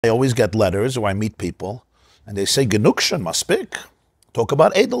I always get letters or I meet people and they say, Genukshan, maspik. Talk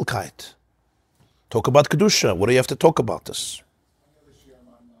about Edelkeit. Talk about Kedusha. What do you have to talk about this?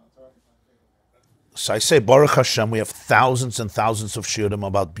 So I say, Baruch Hashem, we have thousands and thousands of shiurim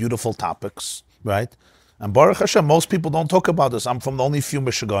about beautiful topics, right? And Baruch Hashem, most people don't talk about this. I'm from the only few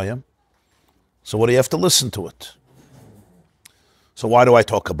Mishagayim. So what do you have to listen to it? So why do I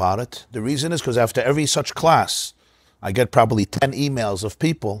talk about it? The reason is because after every such class, I get probably 10 emails of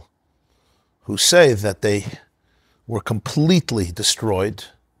people who say that they were completely destroyed.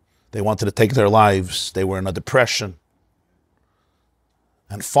 They wanted to take their lives. They were in a depression.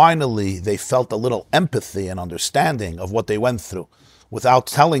 And finally, they felt a little empathy and understanding of what they went through without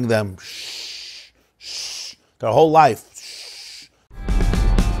telling them, shh, shh, their whole life. Shh.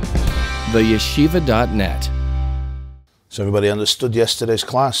 TheYeshiva.net. So everybody understood yesterday's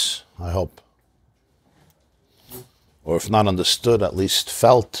class, I hope. Or if not understood, at least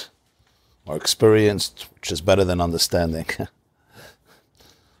felt or experienced, which is better than understanding. Okay,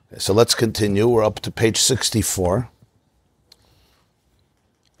 so let's continue. We're up to page 64.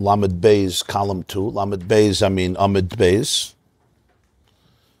 Lamed Bais, column 2. Lamed Bais, Amid Bais.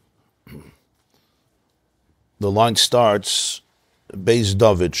 The line starts, Beis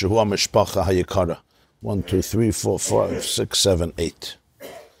David, Shehu HaMishpacha HaYikara. 1, 2, 3, 4, 5, 6, 7, 8.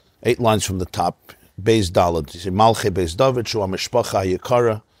 8 lines from the top. Beis Daled. You see, Malchei Beis David, Shehu HaMishpacha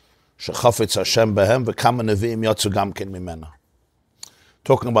HaYikara, Shechafetz Hashem Behem, V'kama Nevi'im Yatzu Gamken Mimena.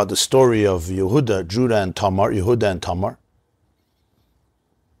 Talking about the story of Yehuda, Judah and Tamar, Yehuda and Tamar,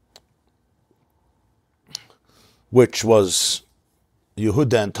 which was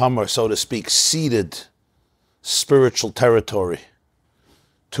Yehuda and Tamar, so to speak, ceded spiritual territory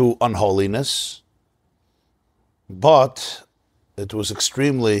to unholiness, but it was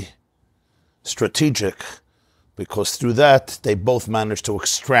extremely strategic because through that they both managed to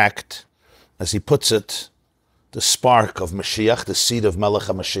extract, as he puts it, the spark of Mashiach, the seed of Melech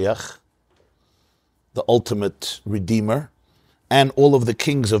HaMashiach, the ultimate Redeemer, and all of the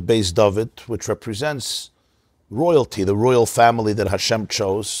kings of Beis David, which represents royalty, the royal family that Hashem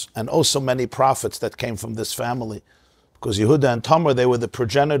chose, and also many prophets that came from this family. Because Yehuda and Tamar, they were the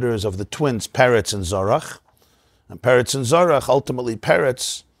progenitors of the twins, Peretz and Zorach. And Peretz and Zorach, ultimately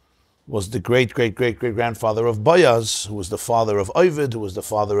Peretz, was the great-great-great-great-grandfather of Boaz, who was the father of Ovid, who was the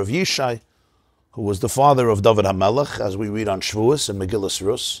father of Yishai, who was the father of David HaMelech, as we read on Shavuos and Megillas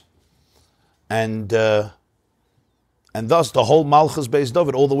Rus. And thus the whole Malchus Beis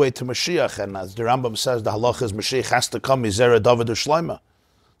David, all the way to Mashiach. And as the Rambam says, the halacha is Mashiach has to come, Mizera David U'Shleima.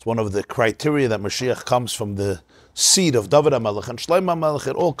 It's one of the criteria that Mashiach comes from the seed of David HaMelech and Shlomo HaMelech.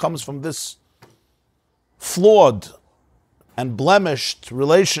 It all comes from this flawed and blemished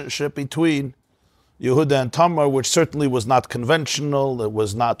relationship between Yehuda and Tamar, which certainly was not conventional. It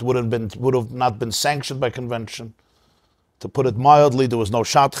was not would have not been sanctioned by convention. To put it mildly, there was no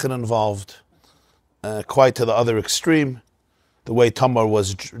shadchan involved. Quite to the other extreme, the way Tamar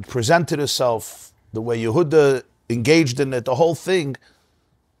was presented herself, the way Yehuda engaged in it, the whole thing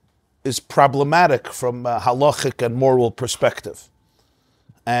is problematic from a halachic and moral perspective.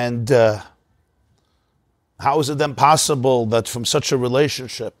 And how is it then possible that from such a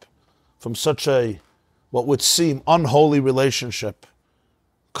relationship, from such a, what would seem unholy relationship,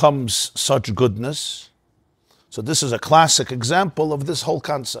 comes such goodness? So this is a classic example of this whole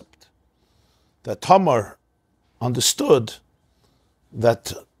concept. That Tamar understood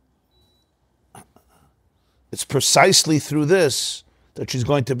that it's precisely through this that she's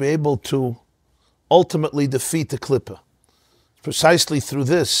going to be able to ultimately defeat the Klippa. It's precisely through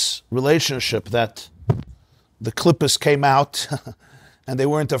this relationship that the Klippas came out and they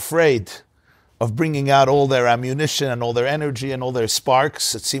weren't afraid of bringing out all their ammunition and all their energy and all their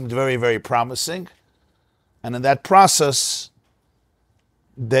sparks. It seemed very, very promising. And in that process,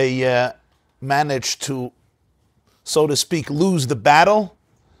 they managed to, so to speak, lose the battle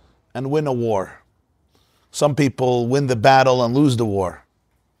and win a war. Some people win the battle and lose the war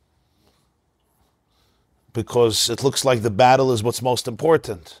because it looks like the battle is what's most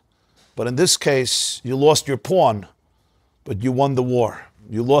important. But in this case, you lost your pawn, but you won the war.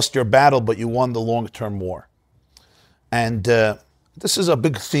 You lost your battle, but you won the long-term war. And this is a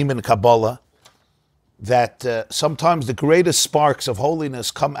big theme in Kabbalah, that sometimes the greatest sparks of holiness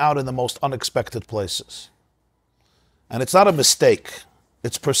come out in the most unexpected places. And it's not a mistake.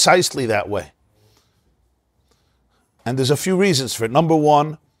 It's precisely that way. And there's a few reasons for it. Number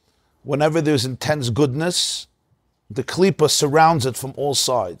one, whenever there's intense goodness, the klipa surrounds it from all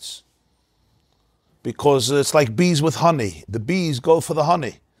sides. Because it's like bees with honey. The bees go for the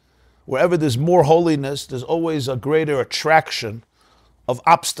honey. Wherever there's more holiness, there's always a greater attraction of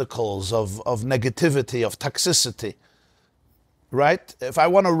obstacles, of negativity, of toxicity. Right? If I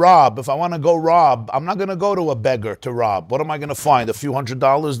want to rob, if I want to go rob, I'm not going to go to a beggar to rob. What am I going to find? A few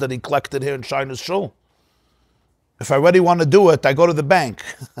 $100s that he collected here in China's shul? If I really want to do it, I go to the bank.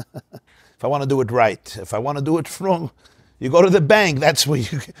 If I want to do it right. If I want to do it wrong, you go to the bank. That's where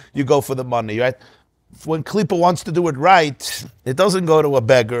you go for the money, right? When Klippa wants to do it right, it doesn't go to a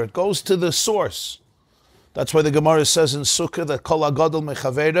beggar. It goes to the source. That's why the Gemara says in Sukkah that Kol HaGadol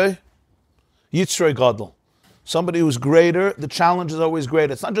Mechaverei Yitzrei Gadol. Somebody who's greater, the challenge is always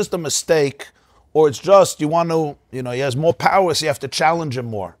greater. It's not just a mistake, or it's just he has more power, so you have to challenge him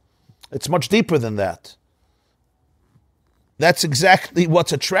more. It's much deeper than that. That's exactly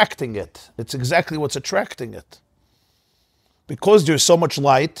what's attracting it. It's exactly what's attracting it. Because there's so much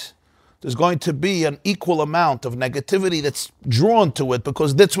light, there's going to be an equal amount of negativity that's drawn to it,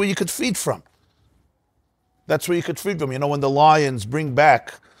 because that's where you could feed from. That's where you could feed from. When the lions bring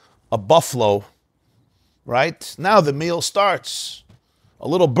back a buffalo, right? Now the meal starts. A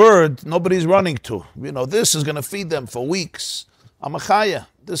little bird, nobody's running to. This is going to feed them for weeks. Amachaya,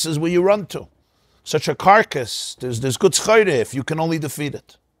 this is where you run to. Such a carcass, there's good schayre if you can only defeat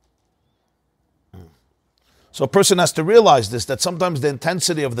it. So a person has to realize this, that sometimes the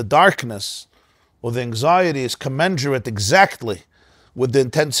intensity of the darkness or the anxiety is commensurate exactly with the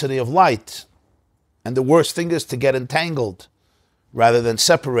intensity of light. And the worst thing is to get entangled rather than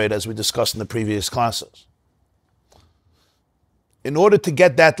separate, as we discussed in the previous classes. In order to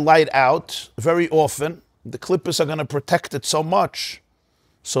get that light out, very often, the klippas are going to protect it so much.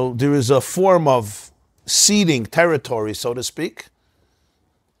 So there is a form of ceding territory, so to speak,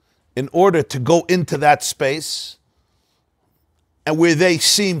 in order to go into that space, and where they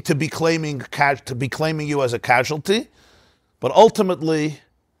seem to be claiming you as a casualty, but ultimately,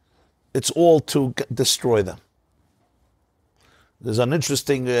 it's all to destroy them. There's an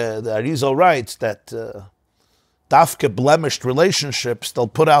interesting, the Arizal writes that dafke blemished relationships, they'll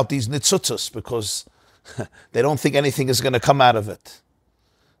put out these nitzutzos because they don't think anything is going to come out of it.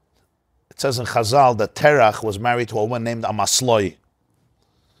 It says in Chazal that Derech was married to a woman named Amasloi.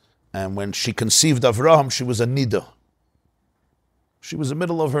 And when she conceived Avraham, she was a nida. She was in the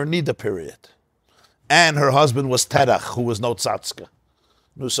middle of her nida period. And her husband was Terach, who was no tzatzka.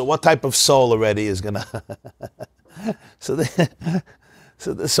 So what type of soul already is going to...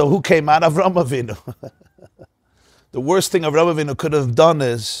 So who came out? Avraham Avinu. The worst thing Avraham Avinu could have done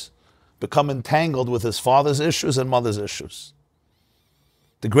is become entangled with his father's issues and mother's issues.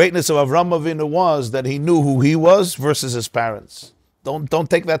 The greatness of Avraham Avinu was that he knew who he was versus his parents. Don't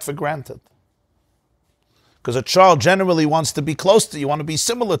take that for granted. Because a child generally wants to be close to you, want to be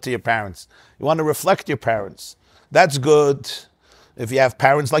similar to your parents. You want to reflect your parents. That's good if you have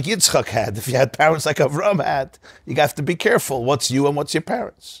parents like Yitzchak had. If you had parents like Avraham had, you have to be careful. What's you and what's your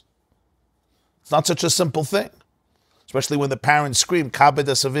parents? It's not such a simple thing. Especially when the parents scream,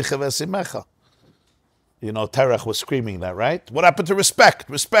 "Kabbalah savicha v'esimecha." Terech was screaming that, right? What happened to respect?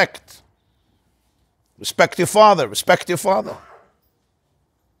 Respect. Respect your father. Respect your father.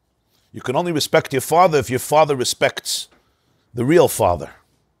 You can only respect your father if your father respects the real father.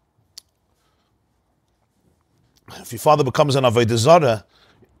 If your father becomes an avodah zarah,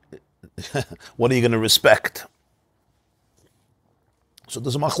 what are you going to respect? So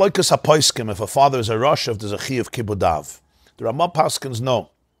there's a machlokes hapoiskim if a father is a rashav, there's a chi of kibudav. The Ramah paskins no.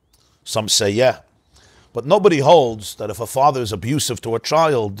 Some say yeah. But nobody holds that if a father is abusive to a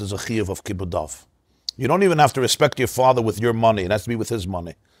child, there's a chiyuv of kibudav. You don't even have to respect your father with your money. It has to be with his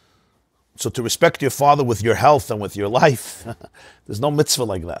money. So to respect your father with your health and with your life, there's no mitzvah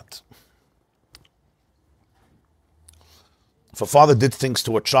like that. If a father did things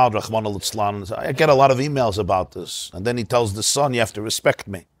to a child, Rahman al-Islam, I get a lot of emails about this. And then he tells the son, you have to respect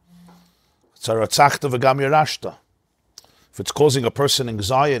me. If it's causing a person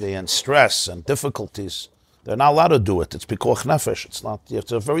anxiety and stress and difficulties, they're not allowed to do it. It's pikuach nefesh.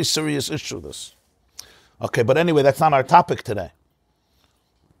 It's a very serious issue, this. Okay, but anyway, that's not our topic today.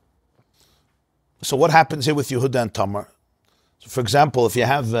 So what happens here with Yehuda and Tamar? So for example, if you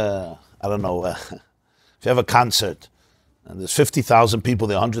have, if you have a concert, and there's 50,000 people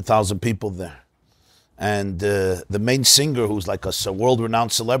there, 100,000 people there, and the main singer, who's like a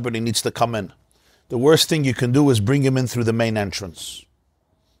world-renowned celebrity, needs to come in. The worst thing you can do is bring him in through the main entrance.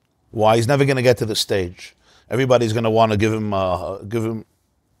 Why? He's never going to get to the stage. Everybody's going to want to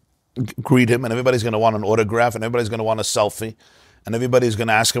greet him, and everybody's going to want an autograph, and everybody's going to want a selfie, and everybody's going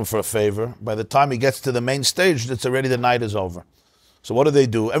to ask him for a favor. By the time he gets to the main stage, it's already the night is over. So what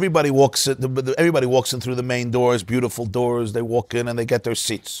do? Everybody walks in through the main doors, beautiful doors. They walk in and they get their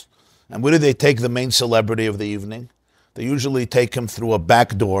seats. And where do they take the main celebrity of the evening? They usually take him through a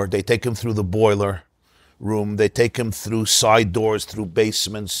back door. They take him through the boiler room. They take him through side doors, through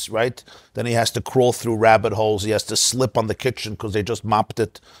basements, right? Then he has to crawl through rabbit holes. He has to slip on the kitchen because they just mopped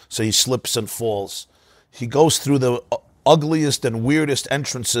it, so he slips and falls. He goes through the ugliest and weirdest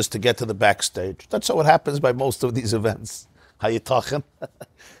entrances to get to the backstage. That's how it happens by most of these events. How you talking?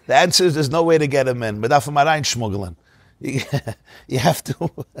 The answer is there's no way to get him in. But you have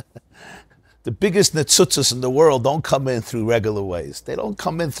to... The biggest netzutzas in the world don't come in through regular ways. They don't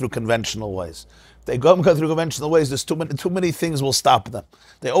come in through conventional ways. If they go through conventional ways, there's too many things will stop them.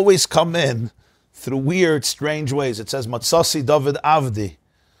 They always come in through weird, strange ways. It says, Matzasi David Avdi.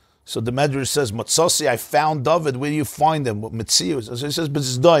 So the Medrash says, Matzasi, I found David. Where do you find him? What Mitzius? So he says, but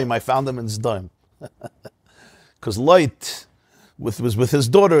Zdaim, I found him in Zdaim. Because Light was with his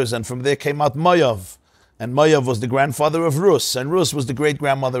daughters, and from there came out Mayav. And Mayav was the grandfather of Rus, and Rus was the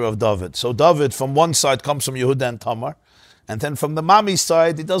great-grandmother of David. So David, from one side, comes from Yehuda and Tamar, and then from the mommy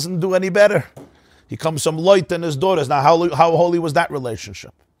side, he doesn't do any better. He comes from Lot and his daughters. Now, how holy was that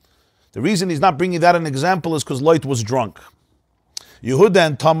relationship? The reason he's not bringing that an example is because Lot was drunk. Yehuda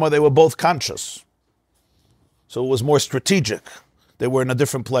and Tamar, they were both conscious. So it was more strategic. They were in a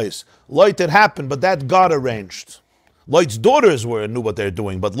different place. Lot had happened, but that God arranged. Lot's daughters knew what they were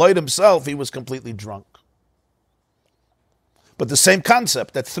doing, but Lot himself, he was completely drunk. But the same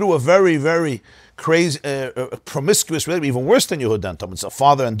concept, that through a very, very crazy, promiscuous relationship, even worse than Yehuda and Tamar, it's a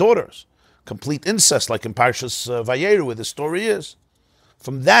father and daughters, complete incest, like in Parshas Vayeru, where the story is.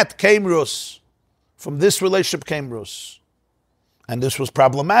 From that came Rus. From this relationship came Rus. And this was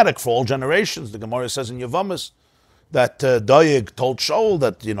problematic for all generations. The Gemara says in Yevamos that Doeg told Shaul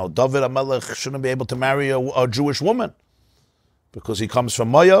that, David HaMelech shouldn't be able to marry a Jewish woman, because he comes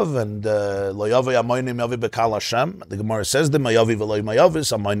from Mayav, and Loyavi Amoinim Yavi Bekal Hashem. The Gemara says the Mayavi V'loy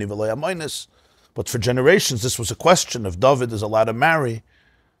Mayavis, Amoini V'loy Amoinis. But for generations, this was a question if David is allowed to marry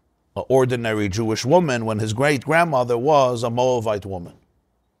an ordinary Jewish woman when his great-grandmother was a Moabite woman.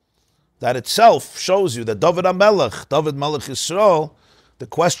 That itself shows you that David HaMelech, David Melech Yisrael, the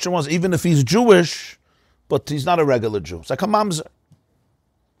question was, even if he's Jewish, but he's not a regular Jew. It's like a mamzer.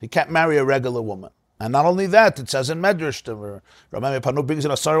 He can't marry a regular woman. And not only that, it says in Medrash, Rabbi Panu brings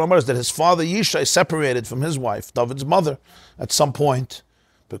in Asar Ramars, that his father Yishai separated from his wife, David's mother, at some point,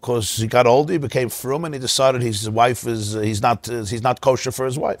 because he got older, he became frum, and he decided he's not kosher for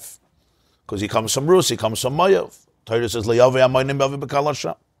his wife, because he comes from Rus, he comes from Mayav. Torah says,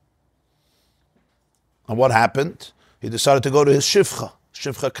 and what happened? He decided to go to his shivcha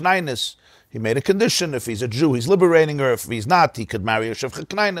knainis. He made a condition: if he's a Jew, he's liberating her. If he's not, he could marry a shivcha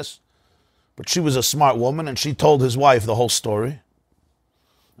knainis. But she was a smart woman, and she told his wife the whole story.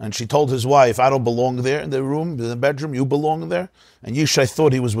 And she told his wife, I don't belong there in the room, in the bedroom, you belong there. And Yishai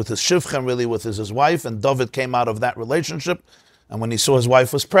thought he was with his shivcha, and really with his wife, and David came out of that relationship. And when he saw his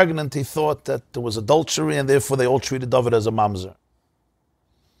wife was pregnant, he thought that there was adultery, and therefore they all treated David as a mamzer.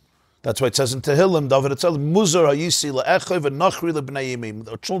 That's why it says in Tehillim, David, it says, Muzar hayisi le'echoi v'nachri lebnei yimim.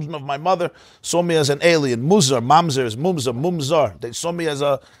 The children of my mother saw me as an alien. Muzar, mamzer is mumzar. They saw me as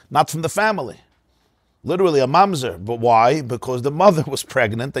not from the family. Literally a mamzer. But why? Because the mother was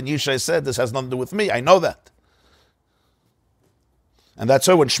pregnant, and Yishai said, this has nothing to do with me. I know that. And that's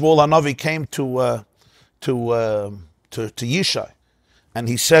why when Shmuel HaNavi came to Yishai, and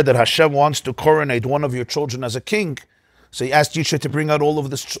he said that Hashem wants to coronate one of your children as a king, so he asked Yishai to bring out all of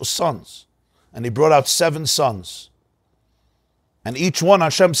his sons. And he brought out 7 sons. And each one,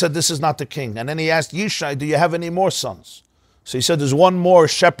 Hashem said, this is not the king. And then he asked Yishai, do you have any more sons? So he said, there's one more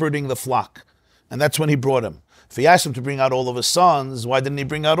shepherding the flock. And that's when he brought him. If he asked him to bring out all of his sons, why didn't he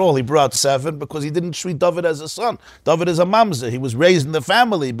bring out all? He brought 7 because he didn't treat David as a son. David is a mamzer. He was raised in the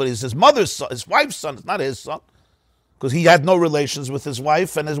family, but he's his mother's son, his wife's son. It's not his son. Because he had no relations with his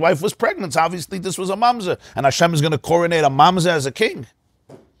wife, and his wife was pregnant. So obviously this was a mamzer. And Hashem is going to coronate a mamzer as a king.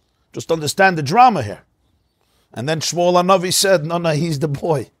 Just understand the drama here. And then Shmuel HaNavi said, no, he's the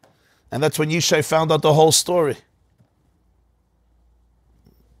boy. And that's when Yishai found out the whole story.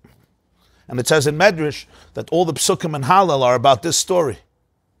 And it says in Medrash that all the psukim and Hallel are about this story.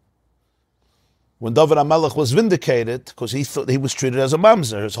 When David HaMelech was vindicated, because he thought he was treated as a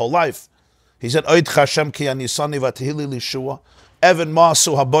mamzer his whole life, he said, Oid Hashem ki anisani vatihili lishua, Evan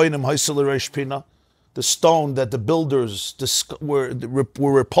masu haboinim haisel reish pina. The stone that the builders were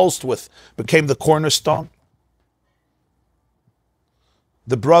repulsed with became the cornerstone.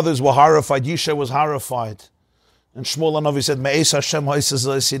 The brothers were horrified. Yishai was horrified. And Shmuel HaNavi said, Me'es Hashem haisel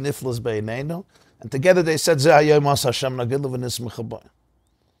zaisi niflas beineinu. And together they said, Zeh hayom as Hashem nagil v'nismich haboy.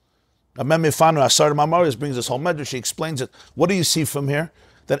 Amem Ifanu Asar Mamaris brings this whole medrash. He explains it. What do you see from here?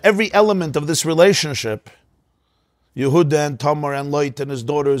 That every element of this relationship Yehuda and Tamar and Lot and his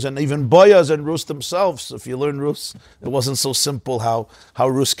daughters, and even Boaz and Rus themselves. If you learn Rus, it wasn't so simple how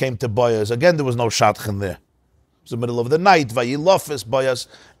Rus came to Boaz. Again, there was no Shadchan there. It was the middle of the night. Vayilofis, Boaz.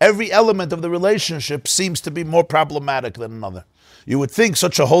 Every element of the relationship seems to be more problematic than another. You would think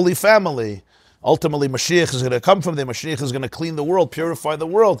such a holy family, ultimately Mashiach is going to come from there. Mashiach is going to clean the world, purify the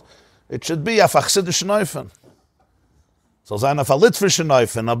world. It should be afachsid shneufen. So sein auf a Litver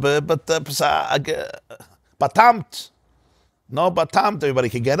shneufen, but batamt. No, batamt. Everybody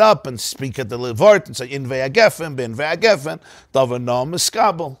can get up and speak at the Levort and say, in ve'agefen, bin ve'agefen, davar no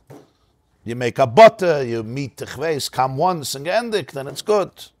miskabel. You make a butter, you meet the chveis, come once and endik, then it's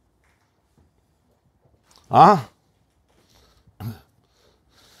good. Huh?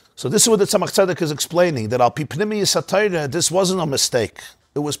 So this is what the Tzemach Tzedek is explaining, that al pi pnimiyus hatayra, this wasn't a mistake.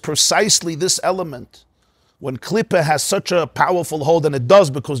 It was precisely this element. When Klippa has such a powerful hold, and it does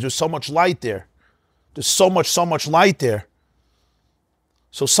because there's so much light there. There's so much light there.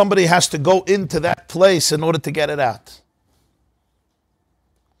 So somebody has to go into that place in order to get it out.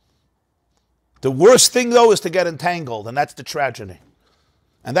 The worst thing, though, is to get entangled, and that's the tragedy.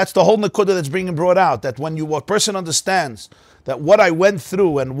 And that's the whole nekuda that's being brought out, that when a person understands that what I went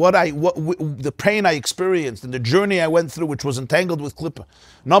through and the pain I experienced and the journey I went through, which was entangled with Klippa,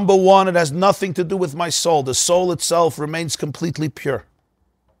 number one, it has nothing to do with my soul. The soul itself remains completely pure.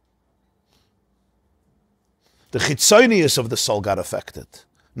 The chitzonius of the soul got affected,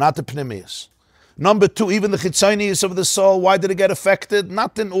 not the pnimius. Number two, even the chitzonius of the soul, why did it get affected?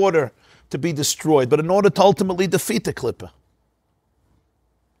 Not in order to be destroyed, but in order to ultimately defeat the Klippa.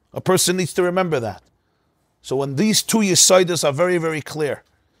 A person needs to remember that. So when these two Yesodis are very, very clear,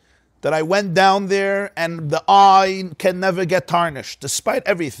 that I went down there and the eye can never get tarnished, despite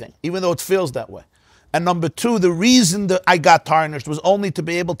everything, even though it feels that way. And number two, the reason that I got tarnished was only to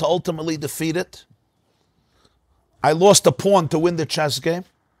be able to ultimately defeat it. I lost a pawn to win the chess game.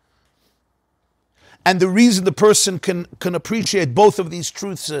 And the reason the person can appreciate both of these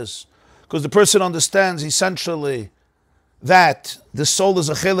truths is because the person understands essentially that the soul is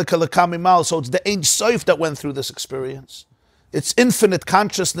a chelik alakamimal, so it's the Ein Sof that went through this experience. It's infinite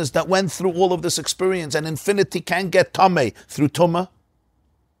consciousness that went through all of this experience, and infinity can't get tameh through tumah.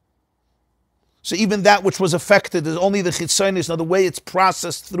 So even that which was affected is only the chitzonis, now the way it's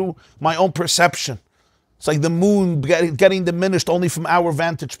processed through my own perception. It's like the moon getting diminished only from our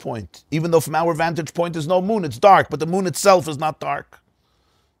vantage point. Even though from our vantage point there's no moon, it's dark, but the moon itself is not dark.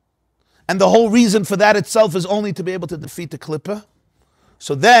 And the whole reason for that itself is only to be able to defeat the Klippa.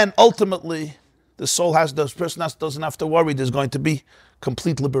 So then, ultimately, the person doesn't have to worry, there's going to be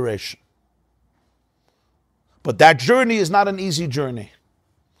complete liberation. But that journey is not an easy journey.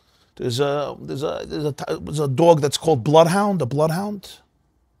 There's a dog that's called Bloodhound, a bloodhound.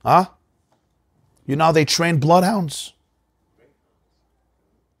 Huh? You know how they train bloodhounds?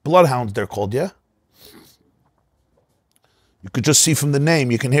 Bloodhounds, they're called, yeah? You could just see from the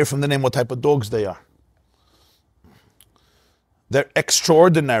name, you can hear from the name what type of dogs they are. They're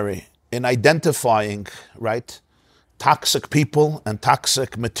extraordinary in identifying, right, toxic people and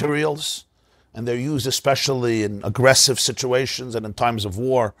toxic materials, and they're used especially in aggressive situations and in times of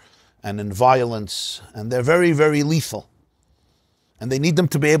war and in violence, and they're very, very lethal. And they need them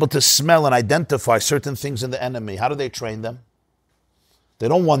to be able to smell and identify certain things in the enemy. How do they train them? They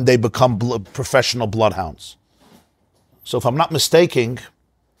don't one day become professional bloodhounds. So if I'm not mistaken,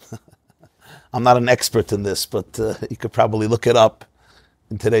 I'm not an expert in this, but you could probably look it up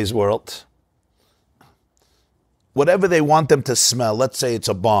in today's world. Whatever they want them to smell, let's say it's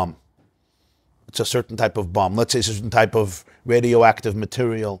a bomb. It's a certain type of bomb. Let's say it's a certain type of radioactive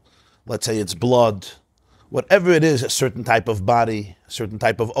material. Let's say it's blood. Whatever it is, a certain type of body, a certain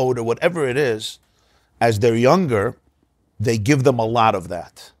type of odor, whatever it is, as they're younger, they give them a lot of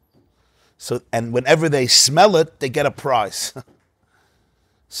that. So, and whenever they smell it, they get a prize.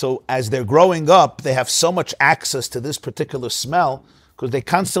 So as they're growing up, they have so much access to this particular smell because they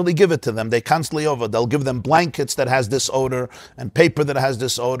constantly give it to them. They constantly they'll give them blankets that has this odor and paper that has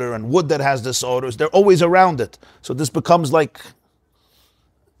this odor and wood that has this odor. They're always around it. So this becomes like,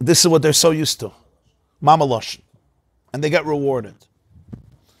 this is what they're so used to. Mamalosh. And they get rewarded.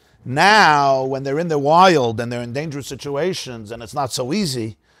 Now, when they're in the wild and they're in dangerous situations and it's not so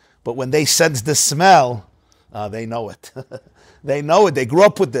easy, but when they sense the smell, they know it. They know it. They grew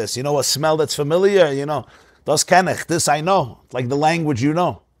up with this. You know, a smell that's familiar, you know. Das kenne ich. This I know. It's like the language you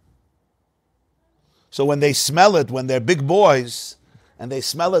know. So when they smell it, when they're big boys, and they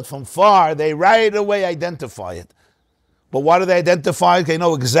smell it from far, they right away identify it. But why do they identify it? They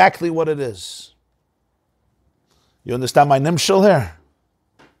know exactly what it is. You understand my nimshal here?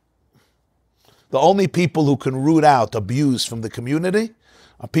 The only people who can root out abuse from the community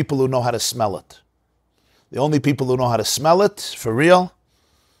are people who know how to smell it. The only people who know how to smell it, for real,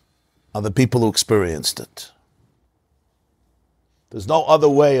 are the people who experienced it. There's no other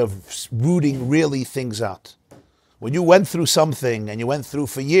way of rooting really things out. When you went through something, and you went through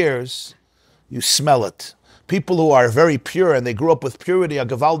for years, you smell it. People who are very pure, and they grew up with purity, are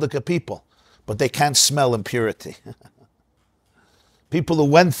gewaldige people, but they can't smell impurity. People who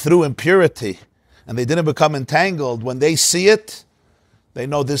went through impurity, and they didn't become entangled, when they see it, they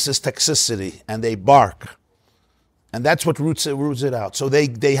know this is toxicity, and they bark. And that's what roots it out. So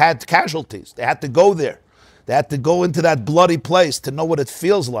they had casualties. They had to go there. They had to go into that bloody place to know what it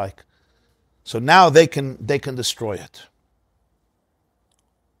feels like. So now they can destroy it.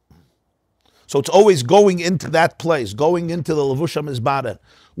 So it's always going into that place, going into the Levushah Mizbarer,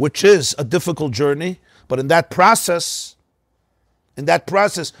 which is a difficult journey, but in that process,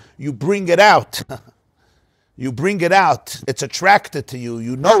 you bring it out. You bring it out. It's attracted to you.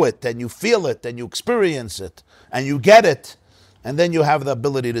 You know it, and you feel it, and you experience it, and you get it, and then you have the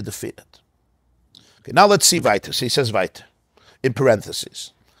ability to defeat it. Okay, now let's see weiter. So he says weiter, in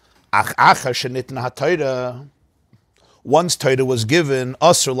parentheses. Once Torah was given,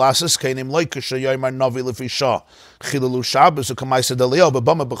 he's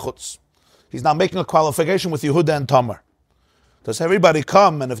now making a qualification with Yehuda and Tamar. Does everybody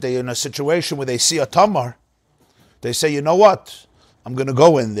come, and if they're in a situation where they see a Tamar, they say, you know what? I'm going to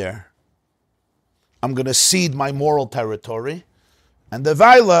go in there. I'm going to cede my moral territory, and the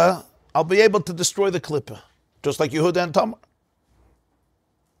Vaila, I'll be able to destroy the Klippa, just like Yehuda and Tamar.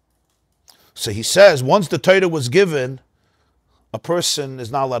 So he says, once the Torah was given, a person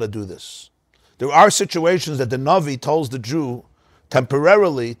is not allowed to do this. There are situations that the Navi tells the Jew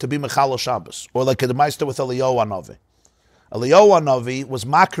temporarily to be Mechal Shabbos, or like the Meister with Eliyahu Navi. Eliyahu Navi was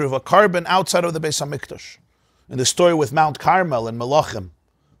makriv, a carbon outside of the Beis HaMikdash. In the story with Mount Carmel and Melachim,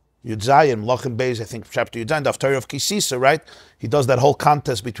 Yud Zayin, Melachim Bais, I think chapter Yud Zayin, the Torah of Kisisa, right? He does that whole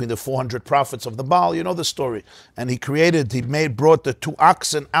contest between the 400 prophets of the Baal. You know the story. And he brought the 2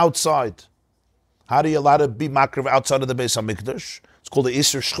 oxen outside. How are you allowed to be makriv outside of the Beis HaMikdash? It's called the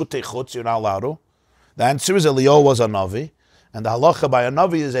Isser Shchutei Chutz. You're not allowed to. The answer is Eliyahu was a Navi. And the halacha by a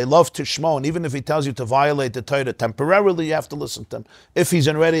Navi is a love to Shmo. And even if he tells you to violate the Torah temporarily, you have to listen to him. If he's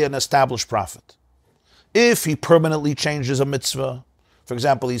already an established prophet. If he permanently changes a mitzvah, for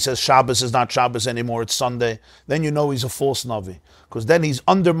example, he says Shabbos is not Shabbos anymore, it's Sunday, then you know he's a false Navi. Because then he's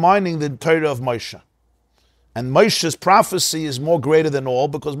undermining the Torah of Moshe. And Moshe's prophecy is more greater than all,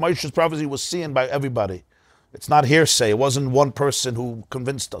 because Moshe's prophecy was seen by everybody. It's not hearsay. It wasn't one person who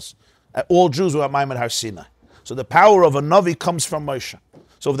convinced us. All Jews were at Maimon Har Sinai. So the power of a Navi comes from Moshe.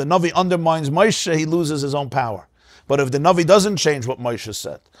 So if the Navi undermines Moshe, he loses his own power. But if the Navi doesn't change what Moshe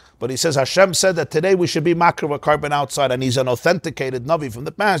said, but he says Hashem said that today we should be makriv a carbon outside, and he's an authenticated Navi from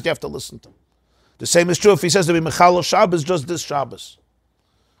the past, you have to listen to him. The same is true if he says to be Mechal Shabbos, just this Shabbos.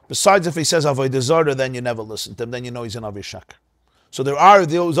 Besides, if he says Avodah Zarah, then you never listen to him, then you know he's an Navi Shakar. So there are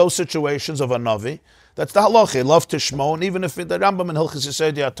those situations of a Navi. That's the halacha, love to Shmo, and even if the Rambam in Hilchos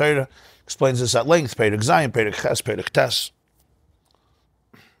Yesod Torah explains this at length, Perek Zayin, Perek Ches, Perek Tes.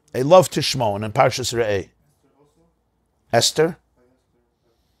 A love to Shmo, and in Parshas Re'eh. Esther?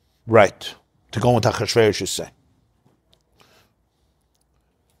 Right. To go into Achashverosh, you say.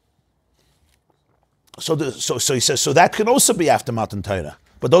 So he says, so that can also be after Matan Torah.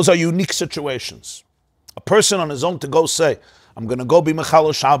 But those are unique situations. A person on his own to go say, I'm going to go be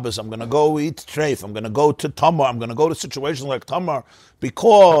Mechal Shabbos, I'm going to go eat treif, I'm going to go to Tamar, I'm going to go to situations like Tamar,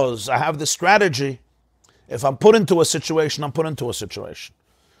 because I have this strategy. If I'm put into a situation, I'm put into a situation.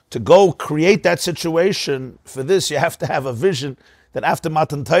 To go create that situation, for this you have to have a vision that after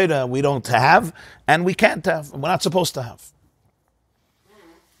Matan Torah we don't have, and we can't have, and we're not supposed to have.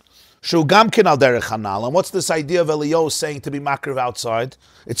 Shu Gamkin al Derech Hanal. And what's this idea of Eliyahu saying to be makriv outside?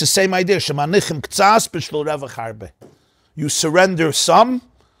 It's the same idea. Shemanichim k'tzas b'shvil revach harbe. You surrender some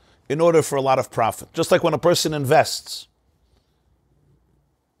in order for a lot of profit. Just like when a person invests.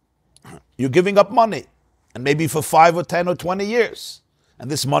 You're giving up money, and maybe for 5 or 10 or 20 years. And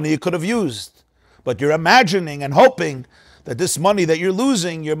this money you could have used. But you're imagining and hoping that this money that you're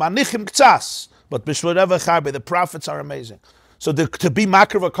losing, you're manichim k'tzas. But b'shvil revach harbe, the profits are amazing. So to be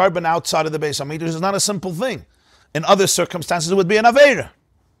makriv a carbon outside of the Beis HaMikdash is not a simple thing. In other circumstances, it would be an aveira.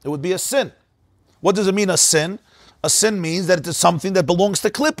 It would be a sin. What does it mean, a sin? A sin means that it is something that belongs to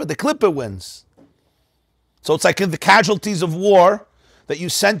Klippa. The Klippa wins. So it's like in the casualties of war that you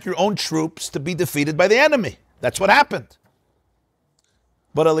sent your own troops to be defeated by the enemy. That's what happened.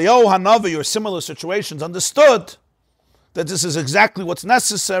 But Eliyahu Hanavi or similar situations understood that this is exactly what's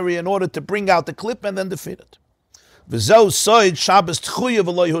necessary in order to bring out the clip and then defeat it. V'zeu soid Shabbos tchuya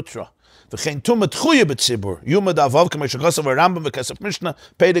v'loy hutra. V'chein tumah tchuya b'tzibur. Yuma da'avav k'may shechosav v'rambam v'kesef Mishnah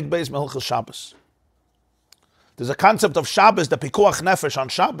Perek Bais Mehilchos Shabbos. There's a concept of Shabbos, the pikuach nefesh on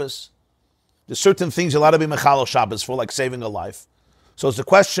Shabbos. There's certain things you're allowed to be mechalo Shabbos for, like saving a life. So the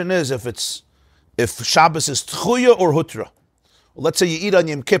question is if Shabbos is tchuya or hutra. Well, let's say you eat on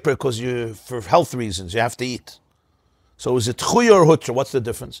Yom Kippur because for health reasons, you have to eat. So is it tchuya or hutra? What's the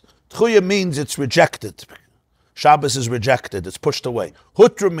difference? Tchuya means it's rejected. Shabbos is rejected, it's pushed away.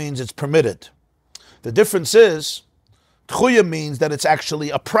 Hutra means it's permitted. The difference is, tchuya means that it's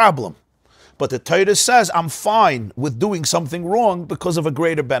actually a problem. But the Torah says, I'm fine with doing something wrong because of a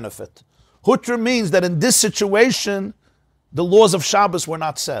greater benefit. Hutra means that in this situation, the laws of Shabbos were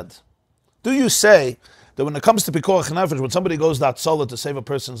not said. Do you say that when it comes to Pikuach Nefesh, when somebody goes to Hatzalah to save a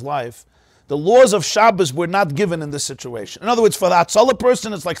person's life, the laws of Shabbos were not given in this situation? In other words, for the Hatzalah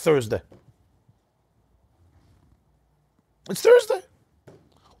person, it's like Thursday. It's Thursday.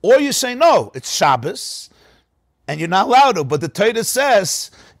 Or you say, no, it's Shabbos, and you're not allowed to. But the Torah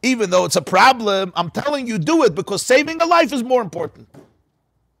says, even though it's a problem, I'm telling you, do it, because saving a life is more important.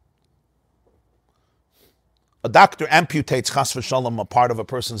 A doctor amputates, chas v'shalom, a part of a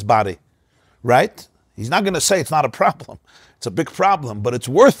person's body, right? He's not going to say it's not a problem. It's a big problem, but it's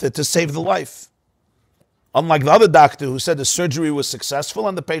worth it to save the life. Unlike the other doctor who said the surgery was successful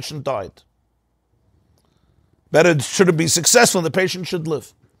and the patient died. Better should it be successful and the patient should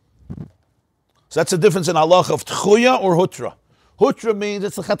live. So that's the difference in halacha of tchuya or hutra. Hutra means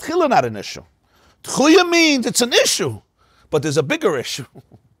it's a chatchila, not an issue. Tchuya means it's an issue, but there's a bigger issue.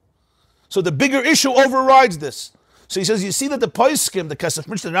 So the bigger issue overrides this. So he says, you see that the Poiskim, the Kesef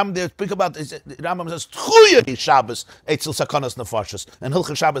Mishnah, the Rambam, they speak about, the Rambam says, Tchuya Shabbos, Eitzel Sakanas Nefashos, and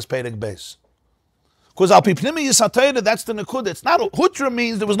Hilchah Shabbos Perek Bais. Because Al Pipnimi Yisatayda, that's the Nekud. It's not, Hutra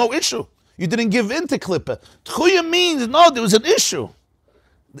means there was no issue. You didn't give in to Klippa. Tchuya means, no, there was an issue.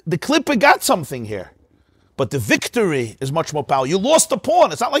 The Klippa got something here. But the victory is much more powerful. You lost a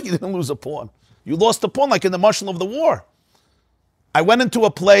pawn. It's not like you didn't lose a pawn. You lost a pawn like in the marshal of the war. I went into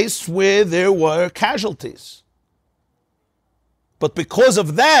a place where there were casualties. But because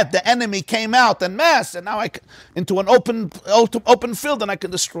of that, the enemy came out en masse, and now into an open field, and I can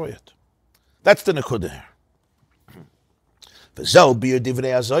destroy it. That's the Nekudah here.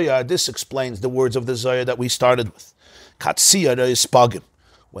 This explains the words of the Zohar that we started with. Katsiyah Ispagim.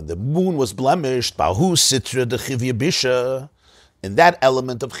 When the moon was blemished, Bahu Sitra de Chivya Bisha, in that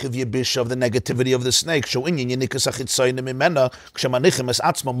element of Chivya Bisha, of the negativity of the snake,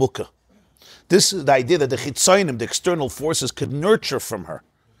 this is the idea that the Chitzoinim, the external forces, could nurture from her.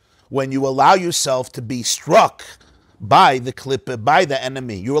 When you allow yourself to be struck by the klippah, by the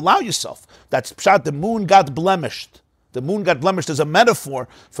enemy, you allow yourself. That's pshat, the moon got blemished. The moon got blemished as a metaphor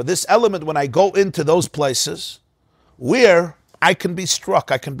for this element when I go into those places where I can be struck,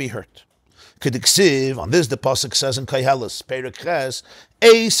 I can be hurt. Kediksiv, on this the pasuk says in Koheles, Perek Ches,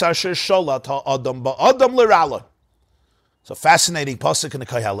 Eis asher sholat ha'adam ba'adam l'rala. It's a fascinating pasuk in the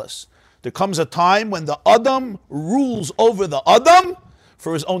Koheles. There comes a time when the Adam rules over the Adam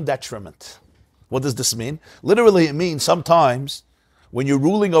for his own detriment. What does this mean? Literally, it means sometimes when you're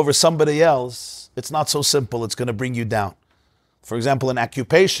ruling over somebody else, it's not so simple, it's going to bring you down. For example, in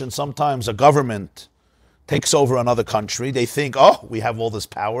occupation, sometimes a government takes over another country. They think, oh, we have all this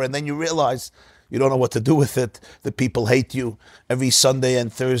power. And then you realize you don't know what to do with it. The people hate you. Every Sunday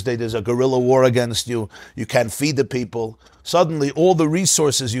and Thursday, there's a guerrilla war against you. You can't feed the people. Suddenly, all the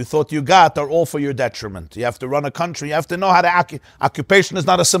resources you thought you got are all for your detriment. You have to run a country. You have to know how to occupation is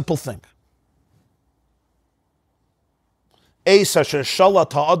not a simple thing. You think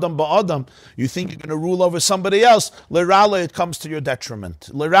you're going to rule over somebody else. L'rala, it comes to your detriment.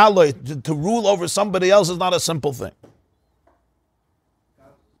 L'rala, to rule over somebody else is not a simple thing.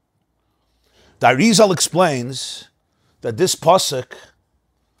 The Arizal explains that this pasuk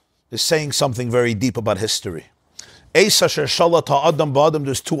is saying something very deep about history. There's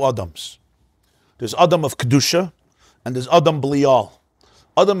two Adams. There's Adam of Kedusha and there's Adam Blial.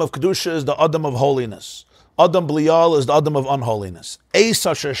 Adam of Kedusha is the Adam of holiness. Adam Blial is the Adam of unholiness.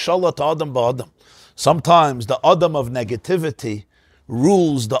 Sometimes the Adam of negativity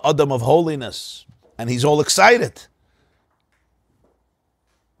rules the Adam of holiness. And he's all excited.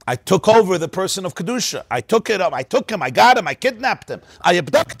 I took over the person of Kedusha. I took him, I got him, I kidnapped him, I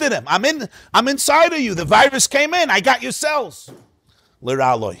abducted him. I'm inside of you. The virus came in, I got your cells.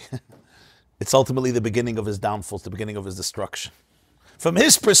 L'raloi. It's ultimately the beginning of his downfall, it's the beginning of his destruction. From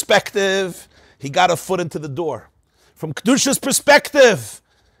his perspective, he got a foot into the door. From Kedusha's perspective,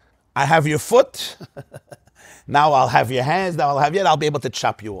 I have your foot. Now I'll have your hands, now I'll have you, I'll be able to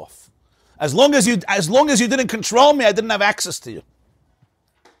chop you off. As long as you didn't control me, I didn't have access to you.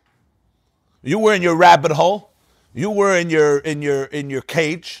 You were in your rabbit hole. You were in your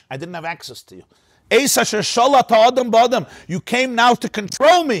cage. I didn't have access to you. You came now to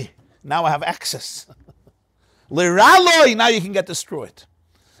control me. Now I have access. Now you can get destroyed.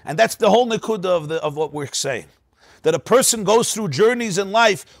 And that's the whole nekuda of what we're saying. That a person goes through journeys in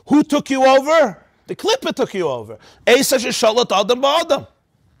life. Who took you over? The klippa took you over.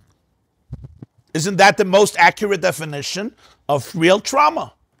 Isn't that the most accurate definition of real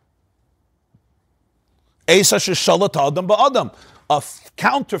trauma? A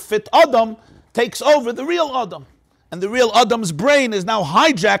counterfeit Adam takes over the real Adam. And the real Adam's brain is now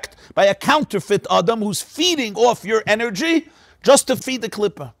hijacked by a counterfeit Adam who's feeding off your energy just to feed the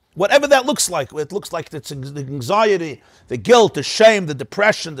klippa. Whatever that looks like. It looks like it's the anxiety, the guilt, the shame, the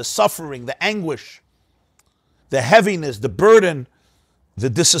depression, the suffering, the anguish, the heaviness, the burden, the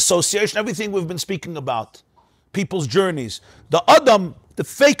disassociation, everything we've been speaking about. People's journeys. The Adam, the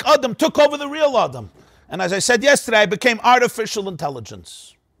fake Adam, took over the real Adam. And as I said yesterday, I became artificial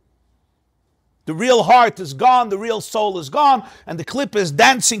intelligence. The real heart is gone, the real soul is gone, and the klippa is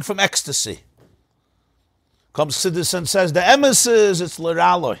dancing from ecstasy. Comes Siddur and says, the emesis, it's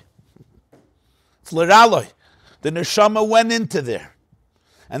l'raloi. It's l'raloi. The neshama went into there.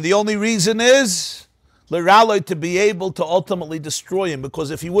 And the only reason is l'raloi, to be able to ultimately destroy him.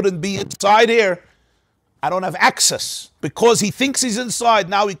 Because if he wouldn't be inside here, I don't have access. Because he thinks he's inside,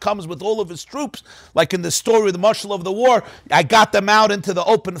 now he comes with all of his troops. Like in the story, the marshal of the war, I got them out into the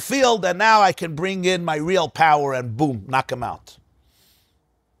open field, and now I can bring in my real power and boom, knock him out.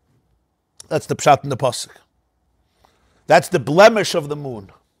 That's the pshat in the pasuk. That's the blemish of the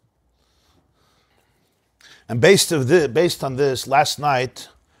moon. And based on this, last night,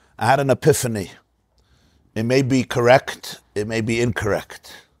 I had an epiphany. It may be correct, it may be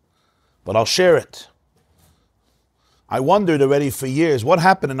incorrect, but I'll share it. I wondered already for years what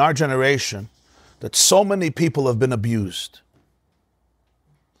happened in our generation that so many people have been abused.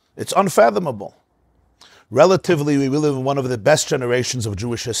 It's unfathomable. Relatively, we live in one of the best generations of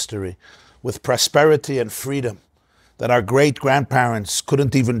Jewish history, with prosperity and freedom that our great-grandparents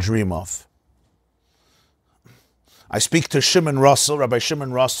couldn't even dream of. I speak to Shimon Russell, Rabbi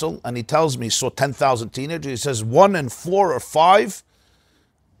Shimon Russell, and he tells me he saw 10,000 teenagers. He says 1 in 4 or 5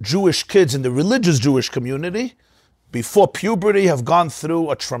 Jewish kids in the religious Jewish community before puberty have gone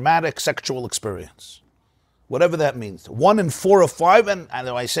through a traumatic sexual experience. Whatever that means. 1 in 4 or 5, and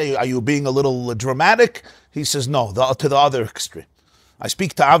I say, are you being a little dramatic? He says, no, to the other extreme. I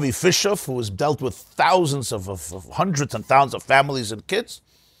speak to Avi Fishoff, who has dealt with thousands of hundreds and thousands of families and kids.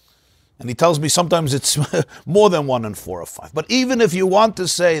 And he tells me sometimes it's more than 1 in 4 or 5. But even if you want to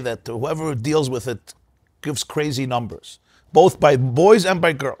say that whoever deals with it gives crazy numbers, both by boys and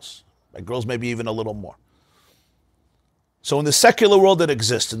by girls. By girls maybe even a little more. So in the secular world it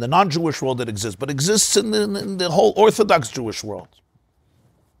exists, in the non-Jewish world it exists, but exists in the whole Orthodox Jewish world.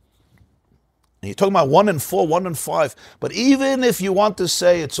 And you're talking about 1 in 4, 1 in 5. But even if you want to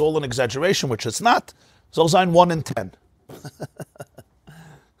say it's all an exaggeration, which it's not, it's also 1 in 10.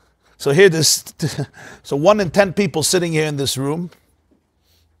 So so 1 in 10 people sitting here in this room.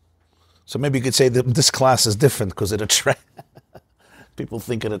 So maybe you could say that this class is different because it attracts. People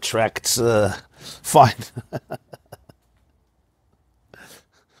think it attracts. Fine.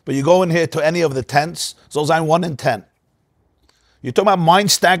 But you go in here to any of the tents, so it's 1 in 10. You're talking about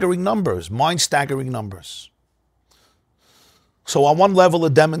mind-staggering numbers. So on one level,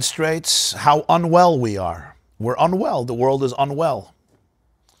 it demonstrates how unwell we are. We're unwell. The world is unwell.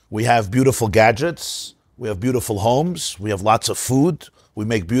 We have beautiful gadgets. We have beautiful homes. We have lots of food. We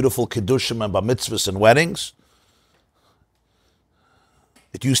make beautiful kiddushim and bar mitzvahs and weddings.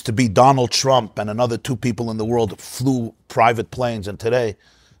 It used to be Donald Trump and another 2 people in the world flew private planes, and today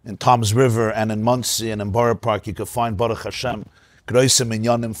in Tom's River and in Monsey and in Borough Park, you could find Baruch Hashem, Groise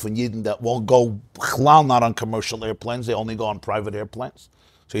Minyanim von Yidden that won't go not on commercial airplanes, they only go on private airplanes.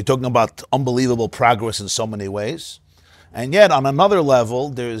 So you're talking about unbelievable progress in so many ways. And yet on another level,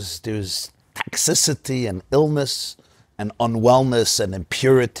 there's toxicity and illness and unwellness and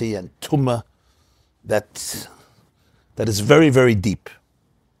impurity and tumah that is very, very deep.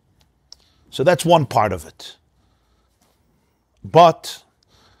 So that's one part of it. But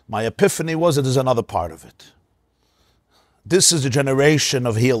my epiphany was that there's another part of it. This is a generation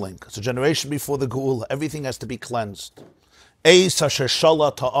of healing. It's a generation before the Geula. Everything has to be cleansed. So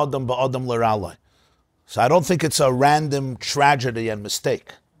I don't think it's a random tragedy and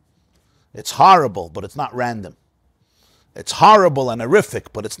mistake. It's horrible, but it's not random. It's horrible and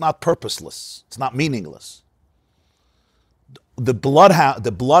horrific, but it's not purposeless. It's not meaningless. the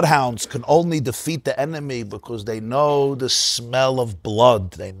bloodhounds can only defeat the enemy because they know the smell of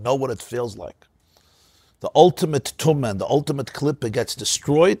blood. They know what it feels like. The ultimate tumah, the ultimate klippa gets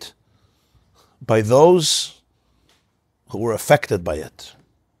destroyed by those who were affected by it.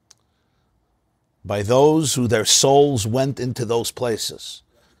 By those who their souls went into those places.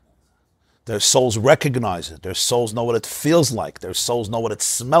 Their souls recognize it. Their souls know what it feels like. Their souls know what it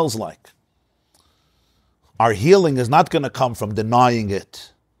smells like. Our healing is not going to come from denying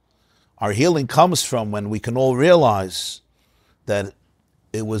it. Our healing comes from when we can all realize that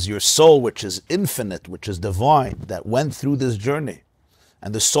it was your soul, which is infinite, which is divine, that went through this journey.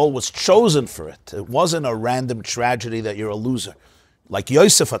 And the soul was chosen for it. It wasn't a random tragedy that you're a loser. Like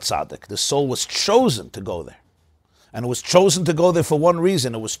Yosef HaTzadik, the soul was chosen to go there. And it was chosen to go there for one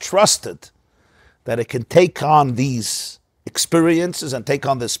reason. It was trusted that it can take on these experiences and take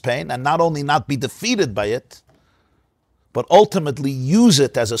on this pain and not only not be defeated by it, but ultimately use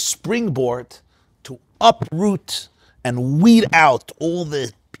it as a springboard to uproot and weed out all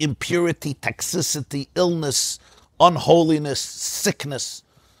the impurity, toxicity, illness, unholiness, sickness,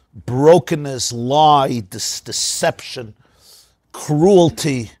 brokenness, lie, deception,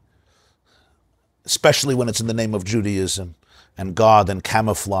 cruelty, especially when it's in the name of Judaism and God and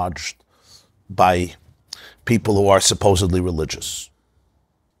camouflaged by people who are supposedly religious.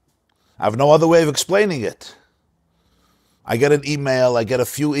 I have no other way of explaining it. I get an email, I get a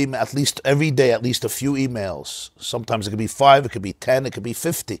few emails, at least every day, at least a few emails. Sometimes it could be 5, it could be 10, it could be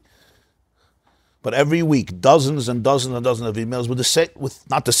 50. But every week, dozens and dozens and dozens of emails with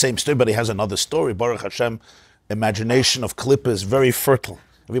not the same story, but he has another story. Baruch Hashem, imagination of klippa is very fertile.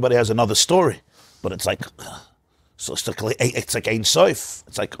 Everybody has another story, but it's like, so it's like Ein Sof.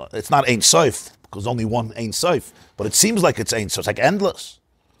 It's not Ein Sof, because only one Ein Sof, but it seems like it's Ein Sof. It's like endless.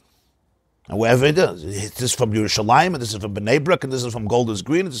 And wherever it is, this is from Yerushalayim, and this is from Bnei Brak, and this is from Golders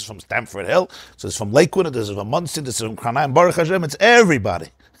Green, and this is from Stamford Hill, this is from Lakewood, and this is from Monsey, this is from Kranai, Baruch Hashem, it's everybody.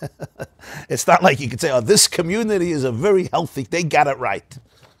 It's not like you could say, oh, this community is a very healthy, they got it right.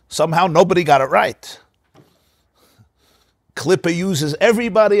 Somehow nobody got it right. Klippa uses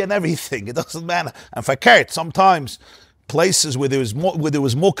everybody and everything. It doesn't matter. And fakert, sometimes places where there was more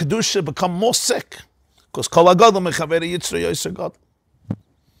kedusha become more sick, because kol hagadol mechaveri yitzro yoser gadol.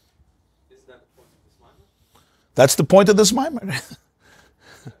 That's the point of this mimer.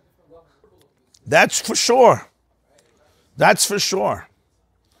 That's for sure. That's for sure.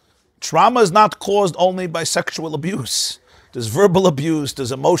 Trauma is not caused only by sexual abuse. There's verbal abuse,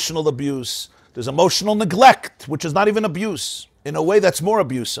 there's emotional abuse, there's emotional neglect, which is not even abuse. In a way that's more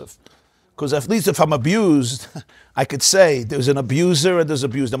abusive. Because at least if I'm abused, I could say there's an abuser and there's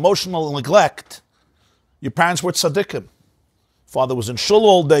abused. Emotional neglect. Your parents were tzaddikim. Father was in shul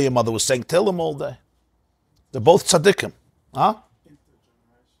all day, your mother was saying Tehillim all day. They're both tzaddikim. Huh?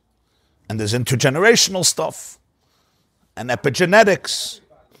 And there's intergenerational stuff. And epigenetics.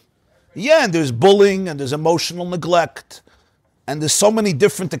 Yeah, and there's bullying, and there's emotional neglect. And there's so many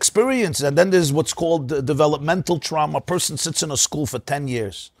different experiences. And then there's what's called developmental trauma. A person sits in a school for 10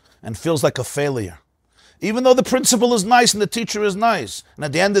 years and feels like a failure. Even though the principal is nice and the teacher is nice. And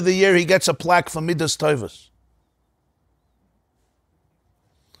at the end of the year, he gets a plaque for Midas Tovas.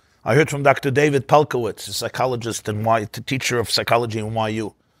 I heard from Dr. David Pelkowitz, a psychologist and teacher of psychology in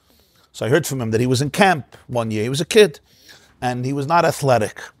YU. So I heard from him that he was in camp one year. He was a kid, and he was not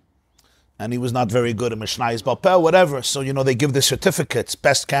athletic, and he was not very good at Mishnayos Baal Peh, whatever. So, they give the certificates.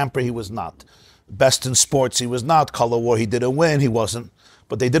 Best camper, he was not. Best in sports, he was not. Color War, he didn't win, he wasn't.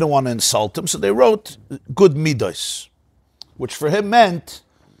 But they didn't want to insult him, so they wrote good midos, which for him meant,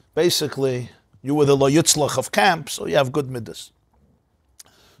 basically, you were the lo yitzlach of camp, so you have good midos.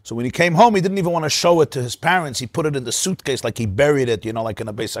 So when he came home, he didn't even want to show it to his parents. He put it in the suitcase, like he buried it, like in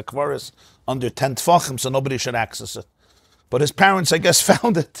a Beis HaKvaris, under 10 tfachim, so nobody should access it. But his parents, I guess,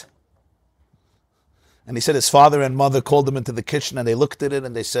 found it. And he said his father and mother called him into the kitchen, and they looked at it,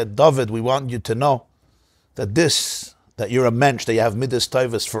 and they said, David, we want you to know that you're a mensch, that you have midas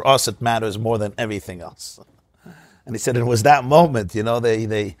tovas, for us it matters more than everything else. And he said it was that moment,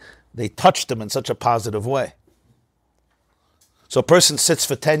 they touched him in such a positive way. So a person sits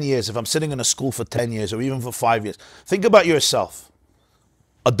for 10 years, if I'm sitting in a school for 10 years, or even for 5 years, think about yourself.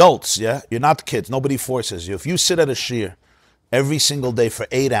 Adults, yeah? You're not kids, nobody forces you. If you sit at a shiur every single day for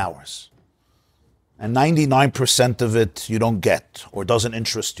 8 hours, and 99% of it you don't get, or doesn't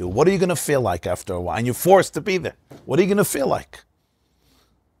interest you, what are you going to feel like after a while? And you're forced to be there. What are you going to feel like?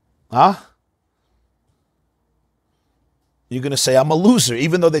 Huh? You're going to say, I'm a loser,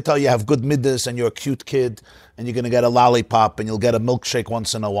 even though they tell you have good midas and you're a cute kid and you're going to get a lollipop and you'll get a milkshake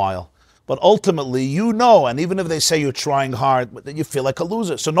once in a while. But ultimately, you know, and even if they say you're trying hard, but then you feel like a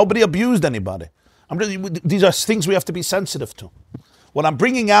loser. So nobody abused anybody. These are things we have to be sensitive to. What I'm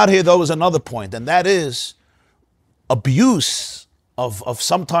bringing out here, though, is another point, and that is abuse of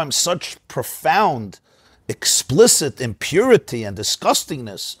sometimes such profound, explicit impurity and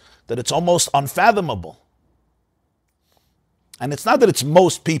disgustingness that it's almost unfathomable. And it's not that it's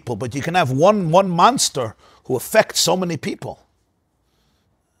most people, but you can have one monster who affects so many people.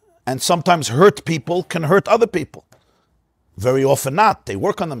 And sometimes hurt people can hurt other people. Very often not. They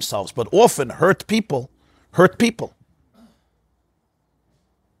work on themselves. But often hurt people hurt people.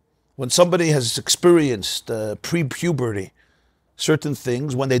 When somebody has experienced pre-puberty, certain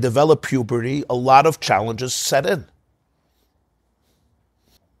things, when they develop puberty, a lot of challenges set in.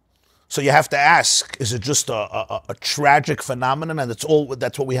 So you have to ask, is it just a tragic phenomenon and that's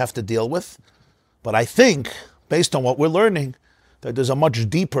what we have to deal with? But I think, based on what we're learning, that there's a much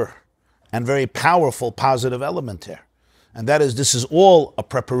deeper and very powerful positive element here. And that is, this is all a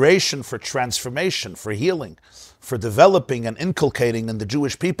preparation for transformation, for healing, for developing and inculcating in the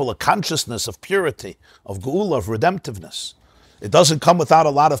Jewish people a consciousness of purity, of geula, of redemptiveness. It doesn't come without a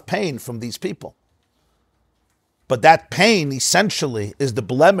lot of pain from these people. But that pain, essentially, is the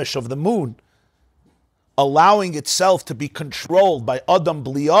blemish of the moon, allowing itself to be controlled by Adam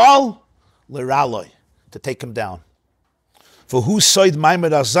Blial L'Raloi, to take him down. For who soid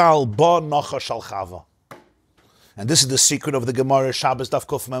Maimed Azal ba nachash al Chava. And this is the secret of the Gemara Shabbos Daf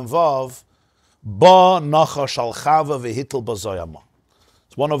Kuf Mem Vav. Ba nachash al Chava v'hitel bazoyama.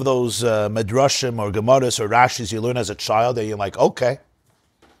 It's one of those Medrashim or Gemaras or Rashis you learn as a child that you're like, okay.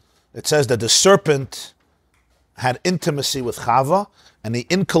 It says that the serpent had intimacy with Chava and he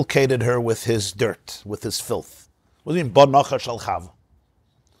inculcated her with his dirt, with his filth. What do you mean, ba nachash al Chava?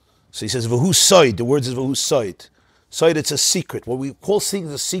 So he says, v'hu soid, the words is v'hu soid. Soid, it's a secret. What we call things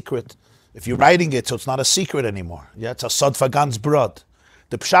a secret, if you're writing it, so it's not a secret anymore. Yeah, it's a sod fagans brod.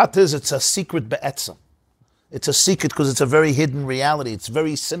 The pshat is, it's a secret be'etzem. It's a secret because it's a very hidden reality. It's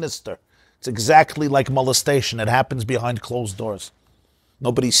very sinister. It's exactly like molestation. It happens behind closed doors.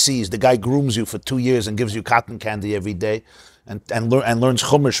 Nobody sees. The guy grooms you for 2 years and gives you cotton candy every day and learns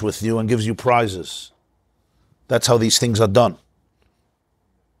chumash with you and gives you prizes. That's how these things are done.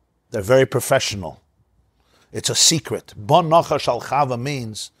 They're very professional. It's a secret. Ba nachash al Chava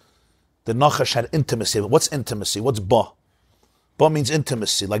means the nachash had intimacy. What's intimacy? What's ba? Ba means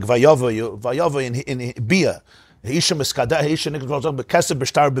intimacy. Like vayava in bia. Bia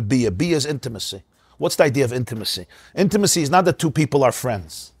is intimacy. What's the idea of intimacy? Intimacy is not that two people are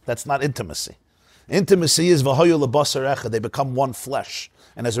friends. That's not intimacy. Intimacy is v'hoyu lebasarecha. They become one flesh.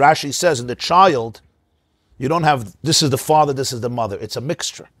 And as Rashi says, in the child, you don't have, this is the father, this is the mother. It's a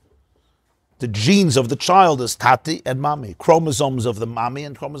mixture. The genes of the child is tati and mami. Chromosomes of the mami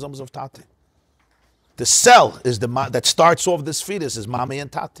and chromosomes of tati. The cell is that starts off this fetus is mami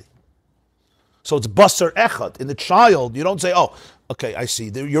and tati. So it's basar echad. In the child, you don't say, oh, okay, I see.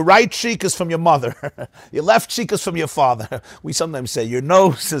 Your right cheek is from your mother. Your left cheek is from your father. We sometimes say your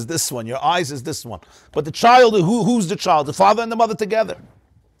nose is this one, your eyes is this one. But the child, who's the child? The father and the mother together.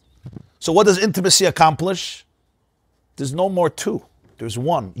 So what does intimacy accomplish? There's no more two. There's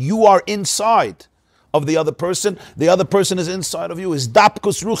one. You are inside of the other person. The other person is inside of you. Is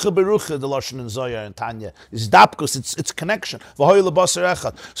dapkus rucha berucha, the lashon in Zohar and Tanya. Is dapkus. It's connection.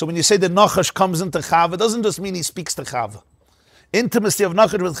 So when you say that Nachash comes into Chava, it doesn't just mean he speaks to Chava. Intimacy of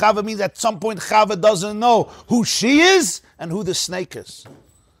Nachash with Chava means at some point Chava doesn't know who she is and who the snake is.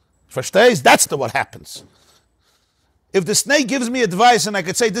 Verstehst? That's what happens. If the snake gives me advice and I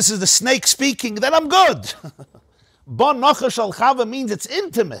could say this is the snake speaking, then I'm good. Ba nachash al Chava means it's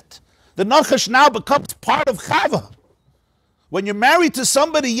intimate. The nachash now becomes part of Chava. When you're married to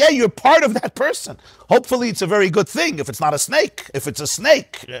somebody, yeah, you're part of that person. Hopefully it's a very good thing if it's not a snake. If it's a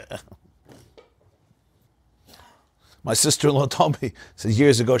snake. My sister-in-law told me, says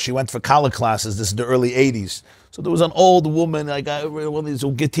years ago, she went for Kabbalah classes, this is the early 80s. So there was an old woman, like one of these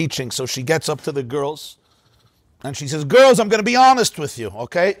who get teaching, so she gets up to the girls, and she says, girls, I'm going to be honest with you,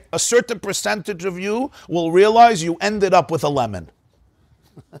 okay? A certain percentage of you will realize you ended up with a lemon.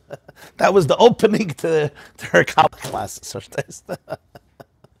 That was the opening to her Kabbalah classes.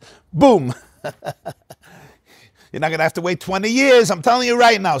 Boom. You're not going to have to wait 20 years. I'm telling you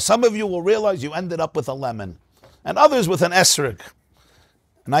right now. Some of you will realize you ended up with a lemon. And others with an esrog.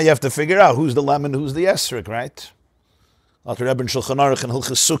 Now you have to figure out who's the lemon, who's the esrog, right? Alter Rebbe in Shulchan Aruch and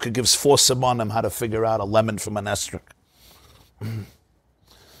Hilchos Sukkah gives 4 simanim how to figure out a lemon from an esrog.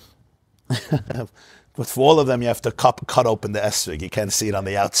 But for all of them, you have to cut open the esrog. You can't see it on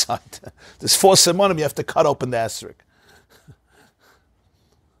the outside. There's 4 simanim, you have to cut open the esrog.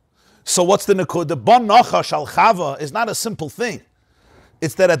 So what's the nekud? The bon nachash al chava is not a simple thing.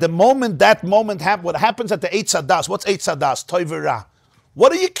 It's that at the moment, what happens at the Eitz Hadas? What's Eitz Hadas? Toiv v'ra.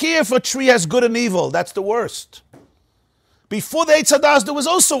 What do you care if a tree has good and evil? That's the worst. Before the Eitz Hadas, there was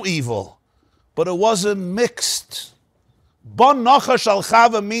also evil, but it wasn't mixed. Bon nachash al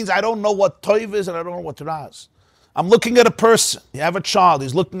chava means I don't know what toiv is and I don't know what ra is. I'm looking at a person. You have a child.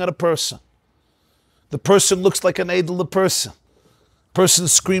 He's looking at a person. The person looks like an edel person. Person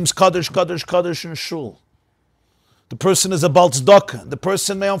screams Kaddish, Kaddish, Kaddish in shul. The person is a Baal tzedakah. The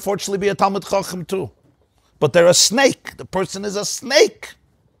person may unfortunately be a Talmid Chacham too. But they're a snake. The person is a snake.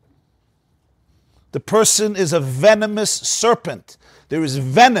 The person is a venomous serpent. There is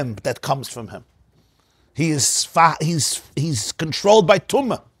venom that comes from him. He's controlled by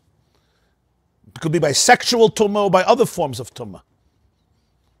tumah. It could be by sexual tumah or by other forms of tumah.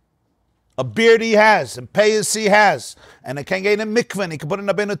 A beard he has, and payas he has, and he can get in a mikveh, and he can put in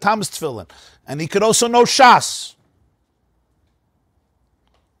a Benu Tam's tefillin, and he could also know Shas.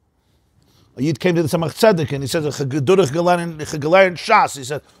 A Yid came to the Tzemach Tzedek, and he said, "Durich gelernt Shas." He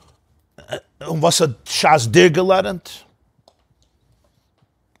said, "Was hat Shas dir gelernt?"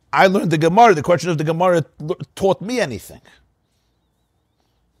 I learned the Gemara. The question of the Gemara taught me anything.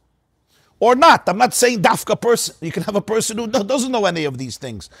 Or not. I'm not saying dafka person. You can have a person who doesn't know any of these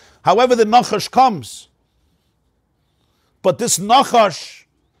things. However, the nachash comes. But this nachash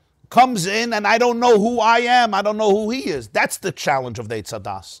comes in and I don't know who I am. I don't know who he is. That's the challenge of the Eitz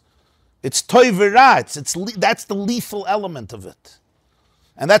Hadas. It's toiv v'ra. That's the lethal element of it.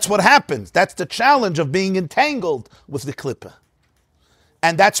 And that's what happens. That's the challenge of being entangled with the klippah.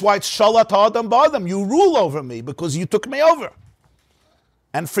 And that's why it's shalat ha'adam ba'adam. You rule over me because you took me over.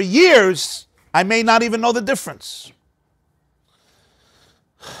 And for years, I may not even know the difference.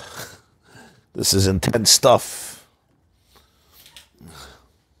 This is intense stuff.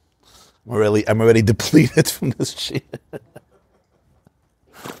 I'm already depleted from this shit.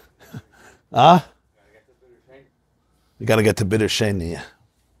 Huh? You gotta get to bitter sheni.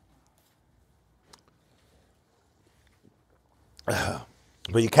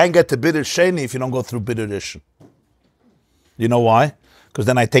 But you can't get to bitter sheni if you don't go through bitter rishon. You know why? Because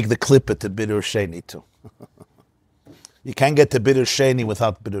then I take the klippah to bitter sheni too. You can't get to bitter sheni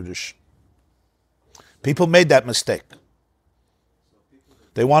without bitter rishon. People made that mistake.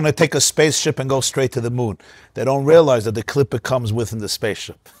 They want to take a spaceship and go straight to the moon. They don't realize that the klippah comes within the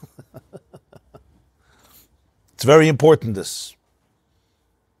spaceship. It's very important, this.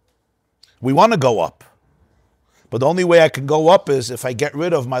 We want to go up. But the only way I can go up is if I get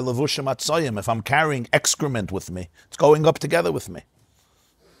rid of my levushim atzayim. If I'm carrying excrement with me, it's going up together with me.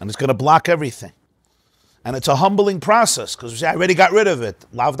 And it's going to block everything. And it's a humbling process, because I already got rid of it.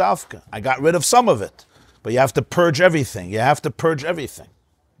 Lav davka. I got rid of some of it. But you have to purge everything. You have to purge everything.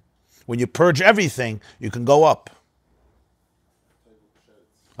 When you purge everything, you can go up.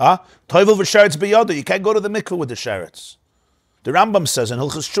 Toivel v'sheretz b'yodeh. You can't go to the mikveh with the sheretz. The Rambam says in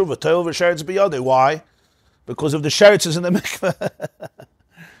Hilchos Tshuva, Toivel v'sheretz b'yodeh. Why? Because of the sheretz is in the mikveh.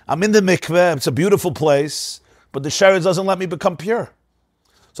 I'm in the mikveh. It's a beautiful place. But the sheretz doesn't let me become pure.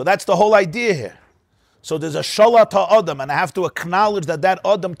 So that's the whole idea here. So there's a shalat ha'adam, and I have to acknowledge that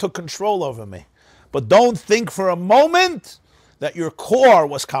adam took control over me. But don't think for a moment that your core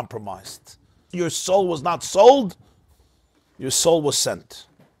was compromised. Your soul was not sold. Your soul was sent.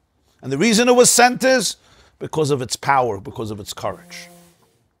 And the reason it was sent is because of its power, because of its courage.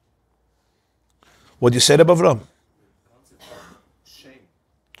 What do you say to Avram?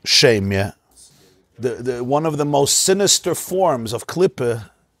 Shame, yeah. One of the most sinister forms of klippah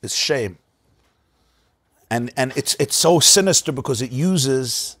is shame. And it's so sinister because it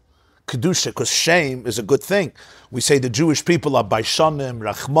uses kedusha, because shame is a good thing. We say the Jewish people are baishanim,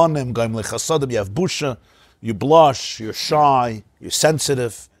 rachmanim, goim lechasadim. You have busha, you blush, you're shy, you're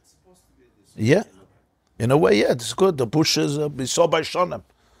sensitive. Yeah, in a way, yeah, it's good. The busha is so baishanim.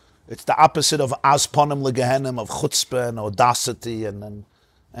 It's the opposite of aspanim legehenim, of chutzpah and audacity and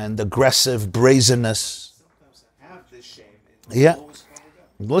aggressive brazenness. Sometimes I have this shame. Yeah.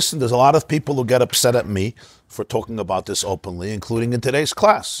 Listen, there's a lot of people who get upset at me for talking about this openly, including in today's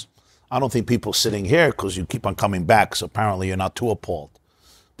class. I don't think people sitting here, because you keep on coming back, so apparently you're not too appalled.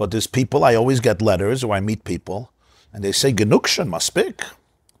 But there's people, I always get letters, or I meet people, and they say, Genukshan, maspik.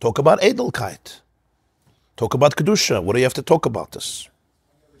 Talk about Edelkeit. Talk about Kedusha. What do you have to talk about this?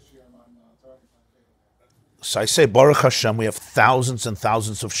 So I say, Baruch Hashem, we have thousands and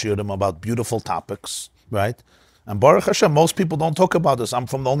thousands of shiurim about beautiful topics, right? And Baruch Hashem, most people don't talk about this. I'm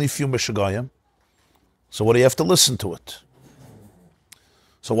from the only few Mishagayim. So what do you have to listen to it?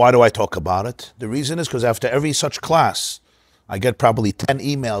 So why do I talk about it? The reason is because after every such class, I get probably 10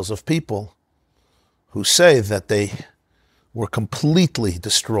 emails of people who say that they were completely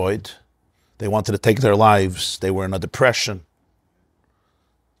destroyed. They wanted to take their lives. They were in a depression.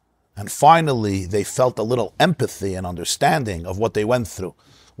 And finally, they felt a little empathy and understanding of what they went through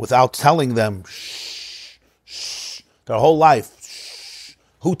without telling them, shh, shh, their whole life. Shh.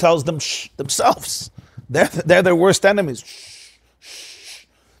 Who tells them shh? Themselves. They're their worst enemies. Shh, shh.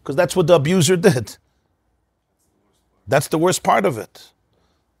 Because that's what the abuser did. That's the worst part of it.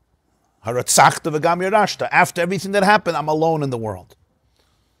 After everything that happened, I'm alone in the world.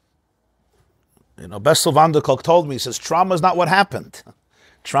 You know, Bessel van der Kolk told me, he says, trauma is not what happened.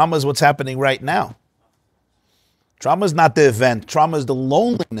 Trauma is what's happening right now. Trauma is not the event. Trauma is the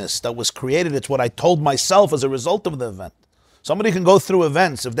loneliness that was created. It's what I told myself as a result of the event. Somebody can go through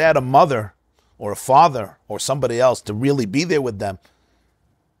events. If they had a mother or a father or somebody else to really be there with them,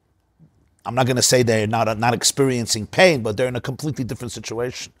 I'm not going to say they're not experiencing pain, but they're in a completely different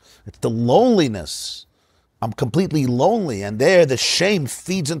situation. It's the loneliness. I'm completely lonely, and there the shame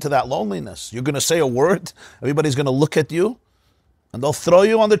feeds into that loneliness. You're going to say a word, everybody's going to look at you, and they'll throw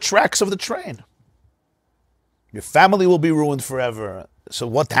you on the tracks of the train. Your family will be ruined forever. So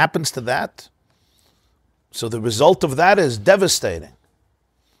what happens to that? So the result of that is devastating.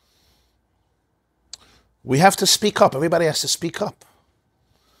 We have to speak up. Everybody has to speak up.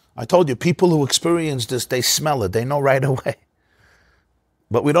 I told you, people who experience this, they smell it. They know right away.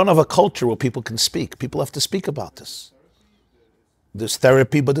 But we don't have a culture where people can speak. People have to speak about this. There's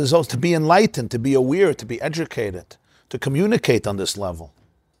therapy, but there's also to be enlightened, to be aware, to be educated, to communicate on this level,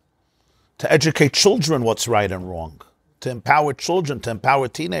 to educate children what's right and wrong, to empower children, to empower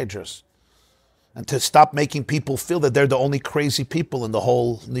teenagers, and to stop making people feel that they're the only crazy people in the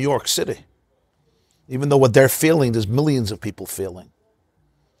whole New York City. Even though what they're feeling, there's millions of people feeling.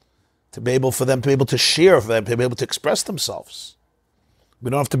 To be able for them to be able to share, for them to be able to express themselves. We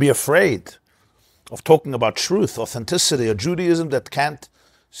don't have to be afraid of talking about truth, authenticity. A Judaism that can't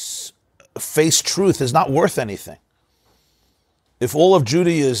face truth is not worth anything. If all of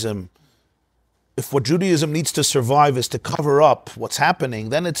Judaism, if what Judaism needs to survive is to cover up what's happening,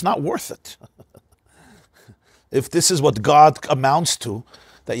 then it's not worth it. If this is what God amounts to,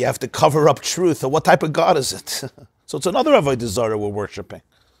 that you have to cover up truth, then what type of God is it? So it's another Avodah Zarah we're worshiping.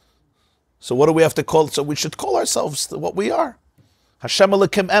 So what do we have to call? So we should call ourselves what we are. Hashem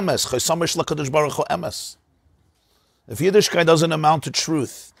Elokim Emes, Chosamish LaKadosh Baruch Hu Emes. If Yiddishkeit doesn't amount to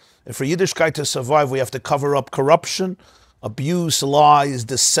truth, if for Yiddishkeit to survive, we have to cover up corruption, abuse, lies,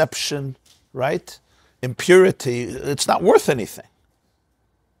 deception, right? Impurity, it's not worth anything.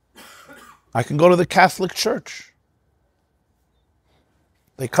 I can go to the Catholic Church.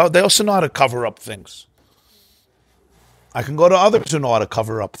 They also know how to cover up things. I can go to others who know how to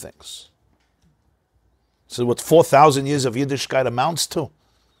cover up things. So what 4,000 years of Yiddishkeit amounts to,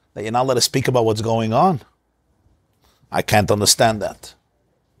 that you're not allowed to speak about what's going on. I can't understand that.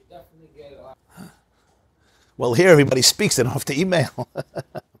 Well, here everybody speaks, they don't have to email.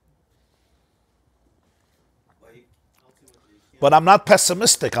 But I'm not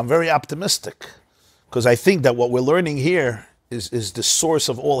pessimistic, I'm very optimistic. Because I think that what we're learning here is the source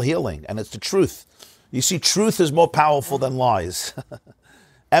of all healing, and it's the truth. You see, truth is more powerful than lies.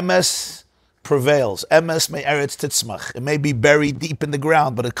 Emes prevails. Emes may eretz titzmach. It may be buried deep in the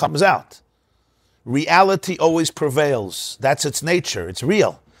ground, but it comes out. Reality always prevails. That's its nature. It's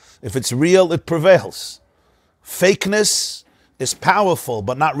real. If it's real, it prevails. Fakeness is powerful,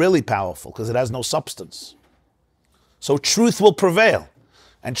 but not really powerful because it has no substance. So truth will prevail.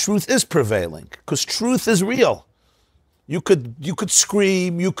 And truth is prevailing because truth is real. You could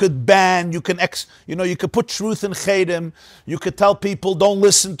scream, you could ban, you could put truth in chedim, you could tell people don't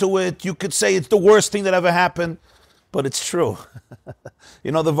listen to it, you could say it's the worst thing that ever happened, but it's true.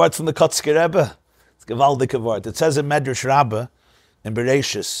 You know the word from the Kotzker Rebbe? It's a gewaldige word. It says in Medrash Rabbi, in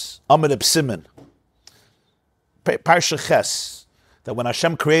Bereshis, Amid Simen, Parshas, that when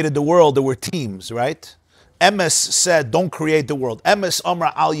Hashem created the world, there were teams, right? Emes said, don't create the world. Emes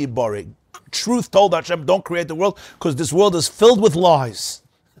Amra Al Yibari. Truth told Hashem, don't create the world, because this world is filled with lies.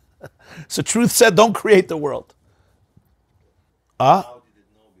 So truth said, don't create the world. How did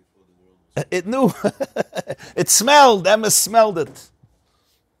it know before the world was? It knew. It smelled. Emes smelled it.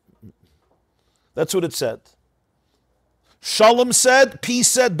 That's what it said. Shalom said, peace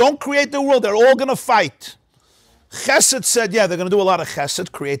said, don't create the world. They're all going to fight. Chesed said, yeah, they're going to do a lot of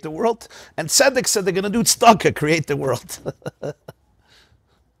chesed, create the world. And Tzedek said they're going to do tzedakah, create the world.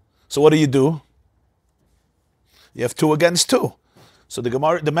 So what do? You have 2 against 2. So the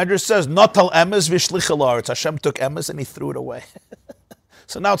Medrash says, Natal emes v'shlich al haaretz. Hashem took emes and he threw it away.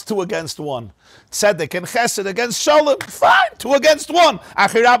 So now it's 2 against 1. Tzedek and Chesed against Shalom. Fine, 2 against 1.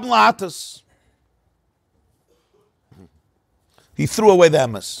 Achirab lahatas. He threw away the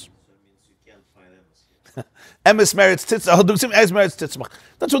emes. Emes merits titzmach. Emes merits titzmach.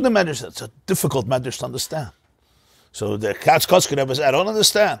 That's what the Medrash says. It's a difficult Medrash to understand. So the Katz Kosker Rebbe said, I don't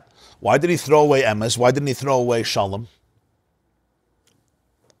understand. Why did he throw away emes? Why didn't he throw away Shalom?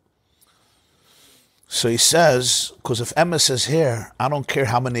 So he says, because if emes is here, I don't care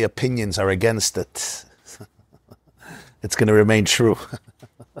how many opinions are against it. It's going to remain true.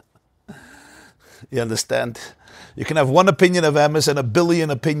 You understand? You can have one opinion of emes and 1 billion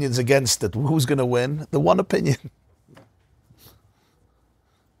opinions against it. Who's going to win? The one opinion.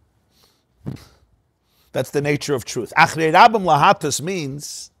 That's the nature of truth. Achrei rabim lahatas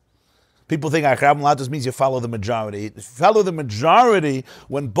means, people think achrei rabim lahatas means you follow the majority. You follow the majority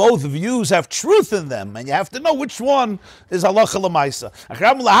when both views have truth in them, and you have to know which one is halacha l'maisa.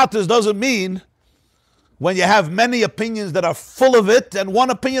 Achrei rabim lahatas doesn't mean when you have many opinions that are full of it, and one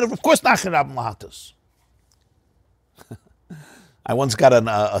opinion of course, not achrei rabim lahatas. I once got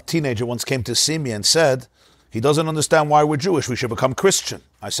a teenager once came to see me and said, he doesn't understand why we're Jewish. We should become Christian.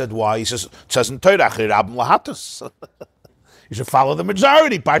 I said, why? He says, it says in Torah, you should follow the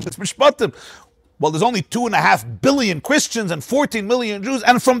majority. Parshas Mishpatim. Well, there's only 2.5 billion Christians and 14 million Jews.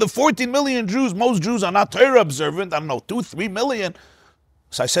 And from the 14 million Jews, most Jews are not Torah observant. I don't know, 2-3 million.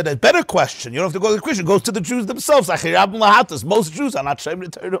 So I said, a better question. You don't have to go to the Christian. Go to the Jews themselves. Most Jews are not Shem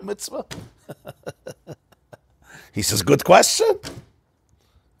Torah mitzvah. He says, good question.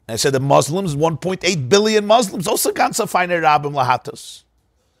 I said the Muslims, 1.8 billion Muslims, also can't find a rabbim lahatas.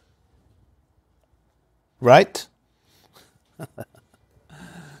 Right?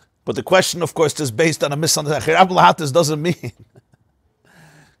 But the question, of course, is based on a misunderstanding. Rabbim lahatas doesn't mean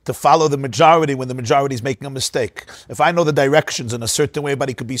to follow the majority when the majority is making a mistake. If I know the directions in a certain way,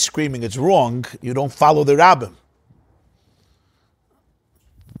 everybody could be screaming it's wrong, you don't follow the rabbim.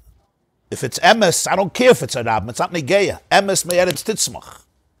 If it's emes, I don't care if it's a rabbim, it's not negeya. Emes me'eretz titzmach.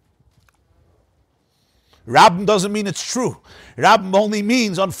 Rabbim doesn't mean it's true. Rabbim only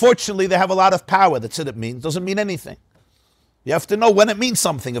means, unfortunately, they have a lot of power. That's it means. Doesn't mean anything. You have to know when it means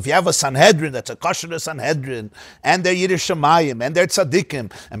something. If you have a Sanhedrin, that's a kosher Sanhedrin, and they're Yiddish Shemayim, and they're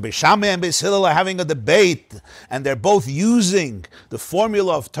Tzaddikim, and Beis Shammai and Beis Hillel are having a debate, and they're both using the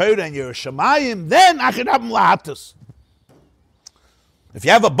formula of Torah and Yiddish Shemayim, then Achid Rabbim Lahatus. If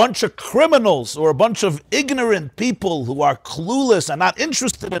you have a bunch of criminals or a bunch of ignorant people who are clueless and not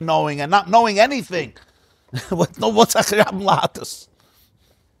interested in knowing and not knowing anything, what's Achid Rabbim Lahatus?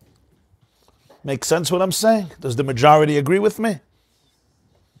 Make sense what I'm saying? Does the majority agree with me?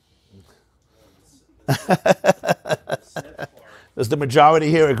 Does the majority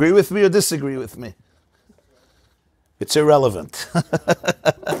here agree with me or disagree with me? It's irrelevant.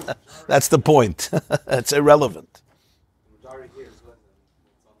 That's the point. It's irrelevant.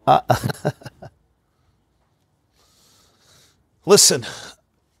 Listen,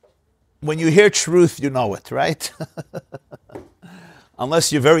 when you hear truth, you know it, right?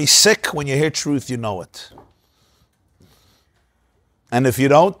 Unless you're very sick, when you hear truth, you know it. And if you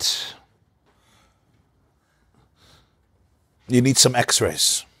don't, you need some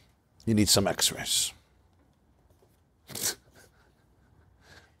x-rays. You need some x-rays.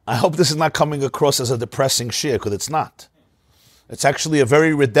 I hope this is not coming across as a depressing shir, because it's not. It's actually a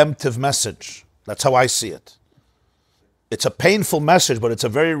very redemptive message. That's how I see it. It's a painful message, but it's a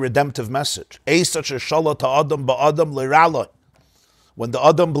very redemptive message. When the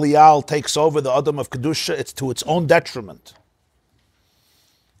Adam Blial takes over the Adam of Kedusha, it's to its own detriment.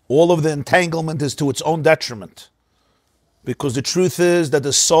 All of the entanglement is to its own detriment. Because the truth is that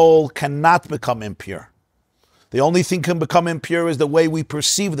the soul cannot become impure. The only thing can become impure is the way we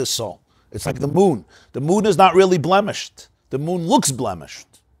perceive the soul. It's like the moon. The moon is not really blemished. The moon looks blemished.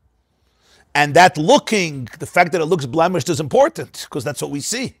 And that looking, the fact that it looks blemished is important, because that's what we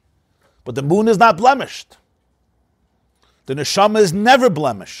see. But the moon is not blemished. The neshama is never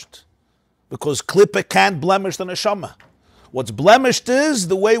blemished, because klipa can't blemish the neshama. What's blemished is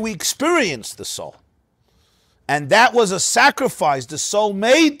the way we experience the soul. And that was a sacrifice the soul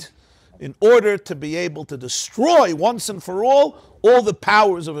made in order to be able to destroy once and for all the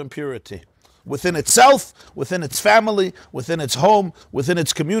powers of impurity. Within itself, within its family, within its home, within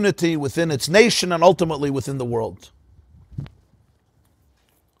its community, within its nation, and ultimately within the world.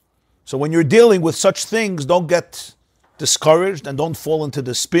 So when you're dealing with such things, don't get discouraged and don't fall into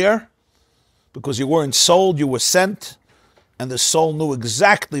despair, because you weren't sold, you were sent, and the soul knew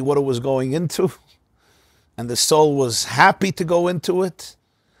exactly what it was going into, and the soul was happy to go into it,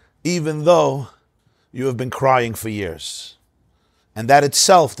 even though you have been crying for years. And that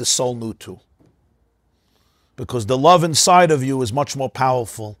itself the soul knew too. Because the love inside of you is much more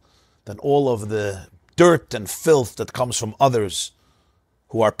powerful than all of the dirt and filth that comes from others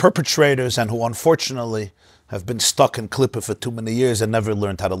who are perpetrators and who unfortunately have been stuck in Klippa for too many years and never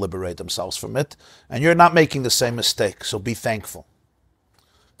learned how to liberate themselves from it. And you're not making the same mistake, so be thankful.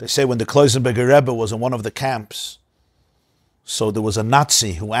 They say when the Kloisenberger Rebbe was in one of the camps, so there was a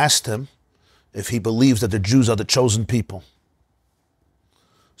Nazi who asked him if he believes that the Jews are the chosen people.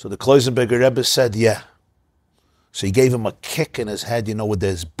 So the Kloisenberger Rebbe said, yeah. So he gave him a kick in his head, with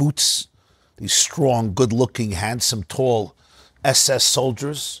his boots, these strong, good-looking, handsome, tall SS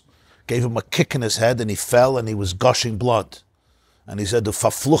soldiers. Gave him a kick in his head and he fell and he was gushing blood. And he said, "Du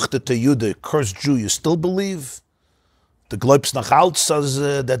verfluchtete Jude, cursed Jew, you still believe? The glaubst nach alt says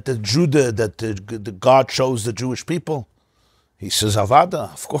that the Jude, that the God chose the Jewish people?" He says,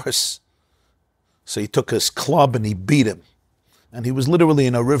 "Avada, of course." So he took his club and he beat him. And he was literally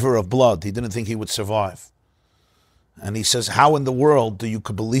in a river of blood. He didn't think he would survive. And he says, how in the world do you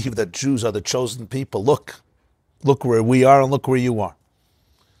could believe that Jews are the chosen people? Look where we are and look where you are.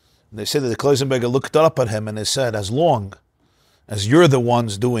 And they say that the Kloisenberger looked up at him and they said, as long as you're the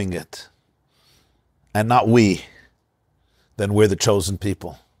ones doing it and not we, then we're the chosen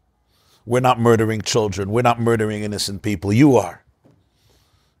people. We're not murdering children. We're not murdering innocent people. You are.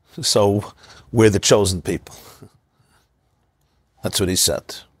 So we're the chosen people. That's what he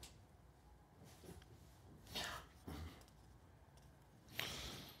said.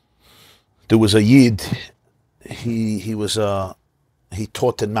 There was a Yid, he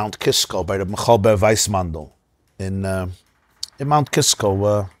taught in Mount Kisco by the Mechaber Weissmandel in Mount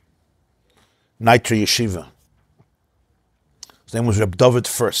Kisco, Nitra Yeshiva. His name was Reb David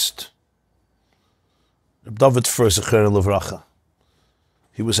First. Reb David First, Zecher Levracha.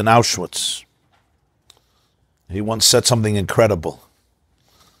 He was in Auschwitz. He once said something incredible.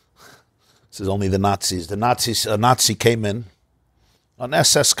 This is only the Nazis. A Nazi came in, an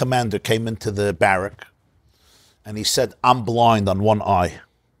SS commander came into the barrack, and he said, I'm blind on one eye.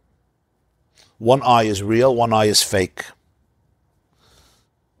 One eye is real, one eye is fake.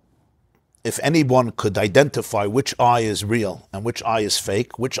 If anyone could identify which eye is real and which eye is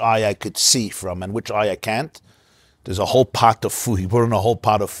fake, which eye I could see from and which eye I can't, there's a whole pot of food. You put in a whole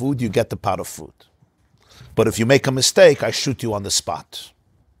pot of food, you get the pot of food. But if you make a mistake, I shoot you on the spot.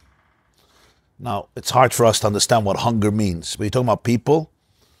 Now, it's hard for us to understand what hunger means. But you're talking about people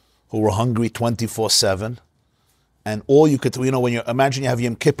who were hungry 24/7, and all you could, when you imagine you have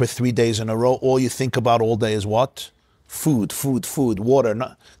Yom Kippur 3 days in a row, all you think about all day is what? Food, water.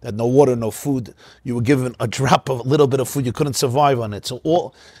 No water, no food. You were given a drop of a little bit of food, you couldn't survive on it.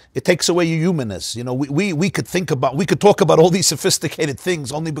 So it takes away your humanness. We could talk about all these sophisticated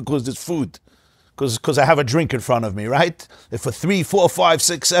things only because there's food. Because I have a drink in front of me, right? If for 3, 4, 5,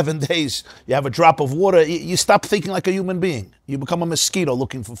 6, 7 days you have a drop of water, you stop thinking like a human being. You become a mosquito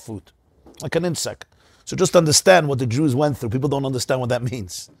looking for food, like an insect. So just understand what the Jews went through. People don't understand what that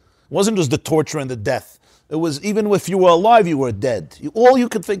means. It wasn't just the torture and the death. It was even if you were alive, you were dead. All you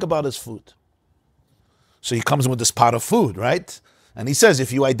could think about is food. So he comes in with this pot of food, right? And he says,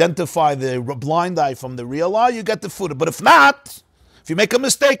 if you identify the blind eye from the real eye, you get the food. But if not, if you make a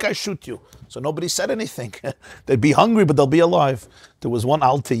mistake, I shoot you. So nobody said anything. They'd be hungry, but they'll be alive. There was one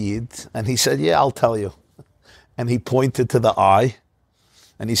Alter Yid, and he said, yeah, I'll tell you. And he pointed to the eye,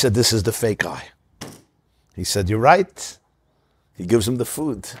 and he said, this is the fake eye. He said, you're right. He gives him the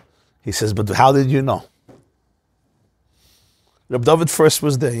food. He says, but how did you know? Reb David First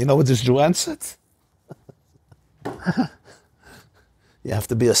was there. You know what this Jew answered? You have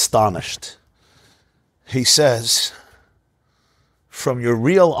to be astonished. He says, from your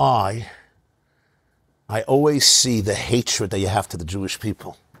real eye, I always see the hatred that you have to the Jewish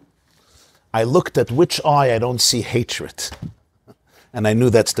people. I looked at which eye I don't see hatred. And I knew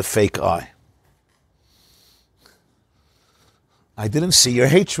that's the fake eye. I didn't see your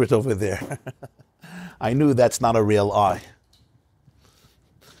hatred over there. I knew that's not a real eye.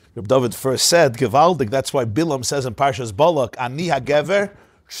 Reb David First said, Gewaldig, that's why Bilam says in Parshas Balak, Ani hagever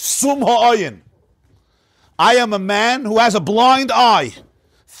sum ha'ayin. I am a man who has a blind eye.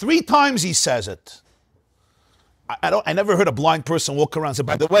 3 times he says it. I never heard a blind person walk around and say,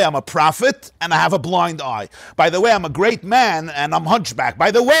 by the way, I'm a prophet and I have a blind eye. By the way, I'm a great man and I'm hunchback.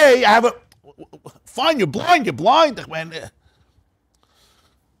 By the way, I have a... Fine, you're blind.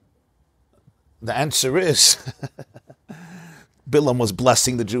 The answer is, Bilam was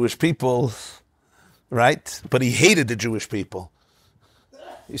blessing the Jewish people, right? But he hated the Jewish people.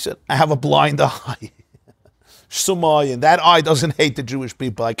 He said, I have a blind eye. Sumayin, that eye doesn't hate the Jewish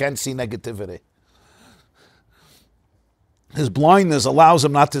people. I can't see negativity. His blindness allows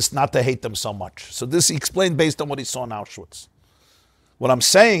him not to hate them so much. So this he explained based on what he saw in Auschwitz. What I'm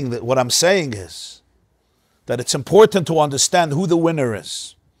saying is that it's important to understand who the winner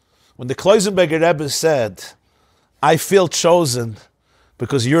is. When the Kloisenberger Rebbe said, I feel chosen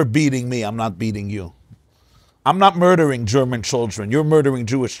because you're beating me, I'm not beating you. I'm not murdering German children, you're murdering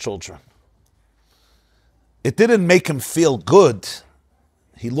Jewish children. It didn't make him feel good.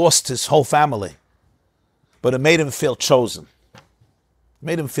 He lost his whole family. But it made him feel chosen. It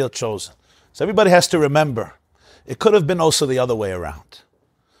made him feel chosen. So everybody has to remember, it could have been also the other way around.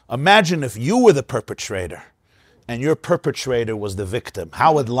 Imagine if you were the perpetrator and your perpetrator was the victim.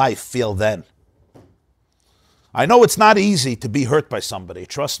 How would life feel then? I know it's not easy to be hurt by somebody.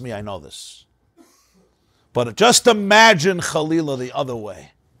 Trust me, I know this. But just imagine, Khalilah, the other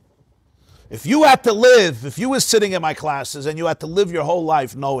way. If you were sitting in my classes and you had to live your whole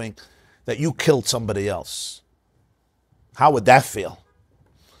life knowing that you killed somebody else, how would that feel?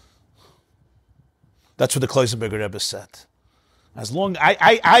 That's what the Kloisenberger Rebbe said. As long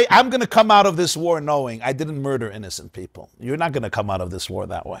I'm going to come out of this war knowing I didn't murder innocent people. You're not going to come out of this war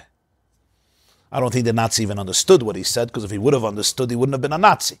that way. I don't think the Nazi even understood what he said, because if he would have understood, he wouldn't have been a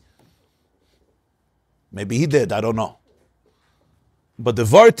Nazi. Maybe he did, I don't know. But the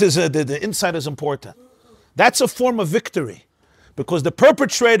vart is, the insight is important. That's a form of victory. Because the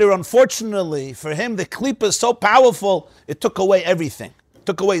perpetrator, unfortunately, for him, the klipa is so powerful, it took away everything. It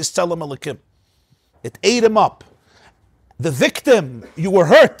took away his tzelem elikim. It ate him up. The victim, you were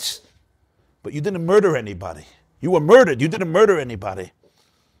hurt, but you didn't murder anybody. You were murdered, you didn't murder anybody.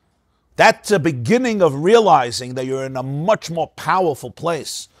 That's the beginning of realizing that you're in a much more powerful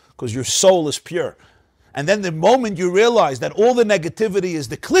place, because your soul is pure. And then the moment you realize that all the negativity is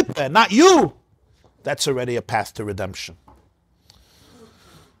the klipa, not you, that's already a path to redemption.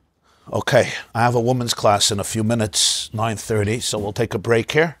 Okay, I have a women's class in a few minutes, 9:30, so we'll take a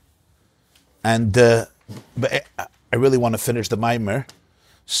break here. And but I really want to finish the Maimer,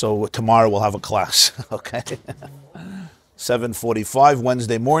 so tomorrow we'll have a class, okay? 7:45,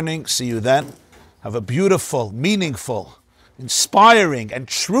 Wednesday morning, see you then. Have a beautiful, meaningful, inspiring, and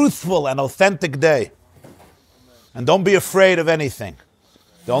truthful and authentic day. And don't be afraid of anything.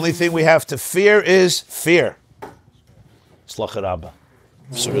 The only thing we have to fear is fear. Slachat Rabbi.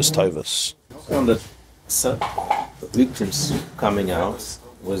 Service Tovus. On the victims coming out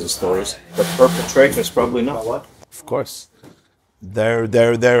with the stories, the perpetrators probably not. What? Of course,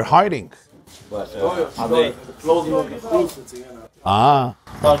 they're hiding. But are they?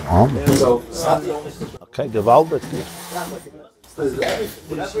 Okay, gewaltig.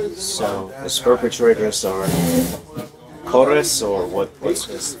 So the perpetrators are chorus or what?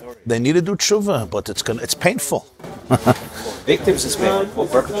 They need to do tshuva, but it's painful. Victims is painful.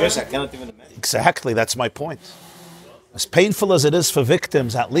 For perpetrators, I cannot even imagine. Exactly, that's my point. As painful as it is for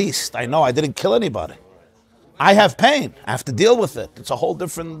victims, at least I know I didn't kill anybody. I have pain. I have to deal with it. It's a whole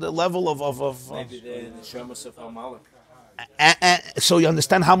different level of Maybe the Shemus of Al-Malik. So you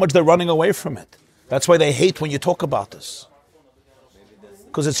understand how much they're running away from it. That's why they hate when you talk about this.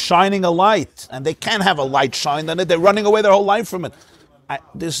 Because it's shining a light, and they can't have a light shine on it. They're running away their whole life from it.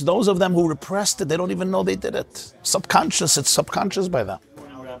 There's those of them who repressed it. They don't even know they did it. Subconscious. It's subconscious by them.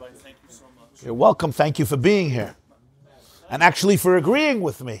 Rabbi, thank you so much. You're welcome. Thank you for being here. And actually for agreeing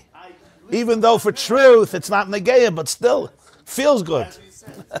with me. Even though for truth, it's not negaya, but still, feels good.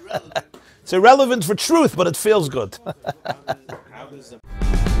 It's irrelevant for truth, but it feels good.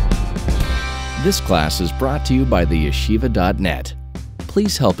 This class is brought to you by theyeshiva.net.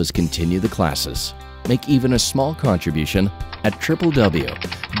 Please help us continue the classes. Make even a small contribution at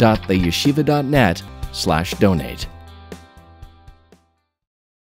www.theyeshiva.net/donate.